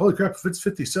that. Holy crap! If it's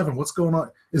 57, what's going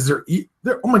on? Is there?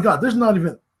 Oh my God! There's not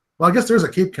even. Well, I guess there's a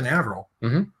Cape Canaveral.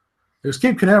 Mm-hmm. There's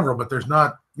Cape Canaveral, but there's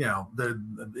not.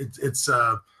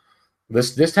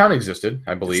 This town existed,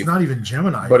 I believe. It's not even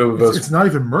Gemini, but it's not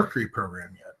even Mercury program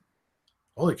yet.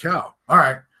 Holy cow! All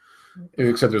right.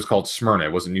 Except it was called Smyrna.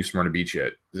 It wasn't New Smyrna Beach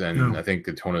yet. Then I think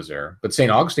Daytona's there, but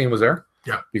St. Augustine was there.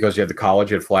 Yeah, because you had the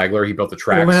college, you had Flagler. He built the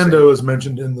tracks. Orlando is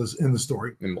mentioned in the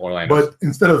story. In Orlando, but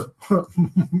instead of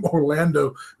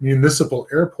Orlando Municipal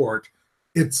Airport,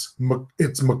 it's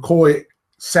McCoy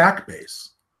SAC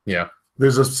base. Yeah,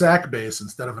 there's a SAC base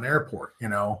instead of an airport.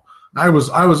 I'm old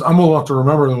enough to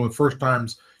remember when the first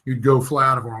times you'd go fly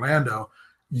out of Orlando,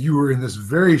 you were in this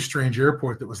very strange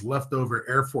airport that was leftover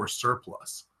Air Force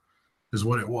surplus, is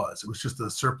what it was. It was just a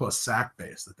surplus SAC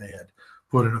base that they had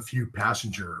put in a few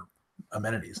passenger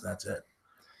amenities. That's it.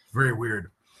 Very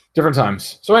weird. Different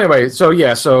times. So anyway, so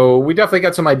we definitely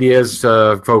got some ideas,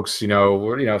 folks. So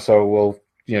we'll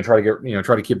try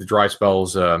to keep the dry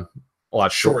spells a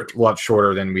lot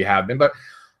shorter than we have been. But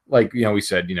like we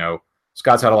said,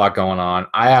 Scott's had a lot going on.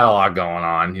 I had a lot going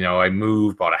on. I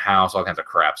moved, bought a house, all kinds of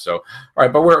crap. So all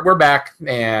right, but we're back,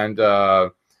 and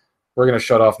we're gonna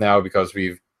shut off now because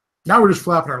now we're just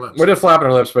flapping our lips. We're just flapping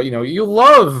our lips, but you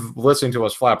love listening to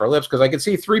us flap our lips because I can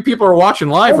see 3 people are watching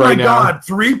live right now. Oh my God,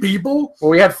 3 people?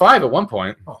 Well, we had 5 at one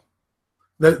point. Oh.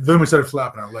 Then we started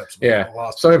flapping our lips. Yeah,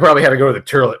 somebody probably had to go to the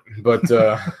toilet, but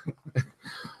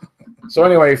so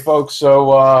anyway, folks.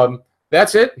 So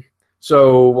that's it.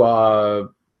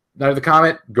 So Night of the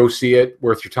Comet, go see it.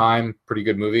 Worth your time. Pretty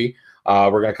good movie.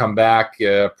 We're gonna come back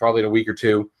probably in a week or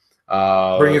two.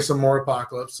 Bring you some more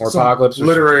apocalypse.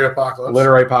 Literary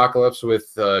apocalypse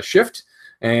with Shift,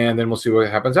 and then we'll see what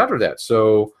happens after that.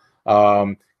 So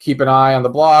keep an eye on the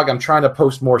blog. I'm trying to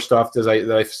post more stuff that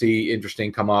I see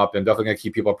interesting come up, and definitely going to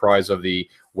keep people apprised of the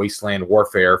Wasteland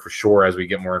Warfare for sure as we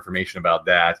get more information about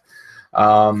that.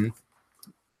 And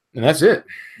that's it.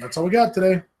 That's all we got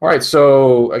today. All right.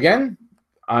 So again,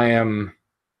 I am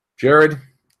Jared.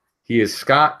 He is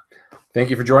Scott. Thank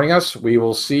you for joining us. We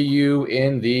will see you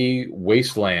in the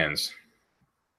Wastelands.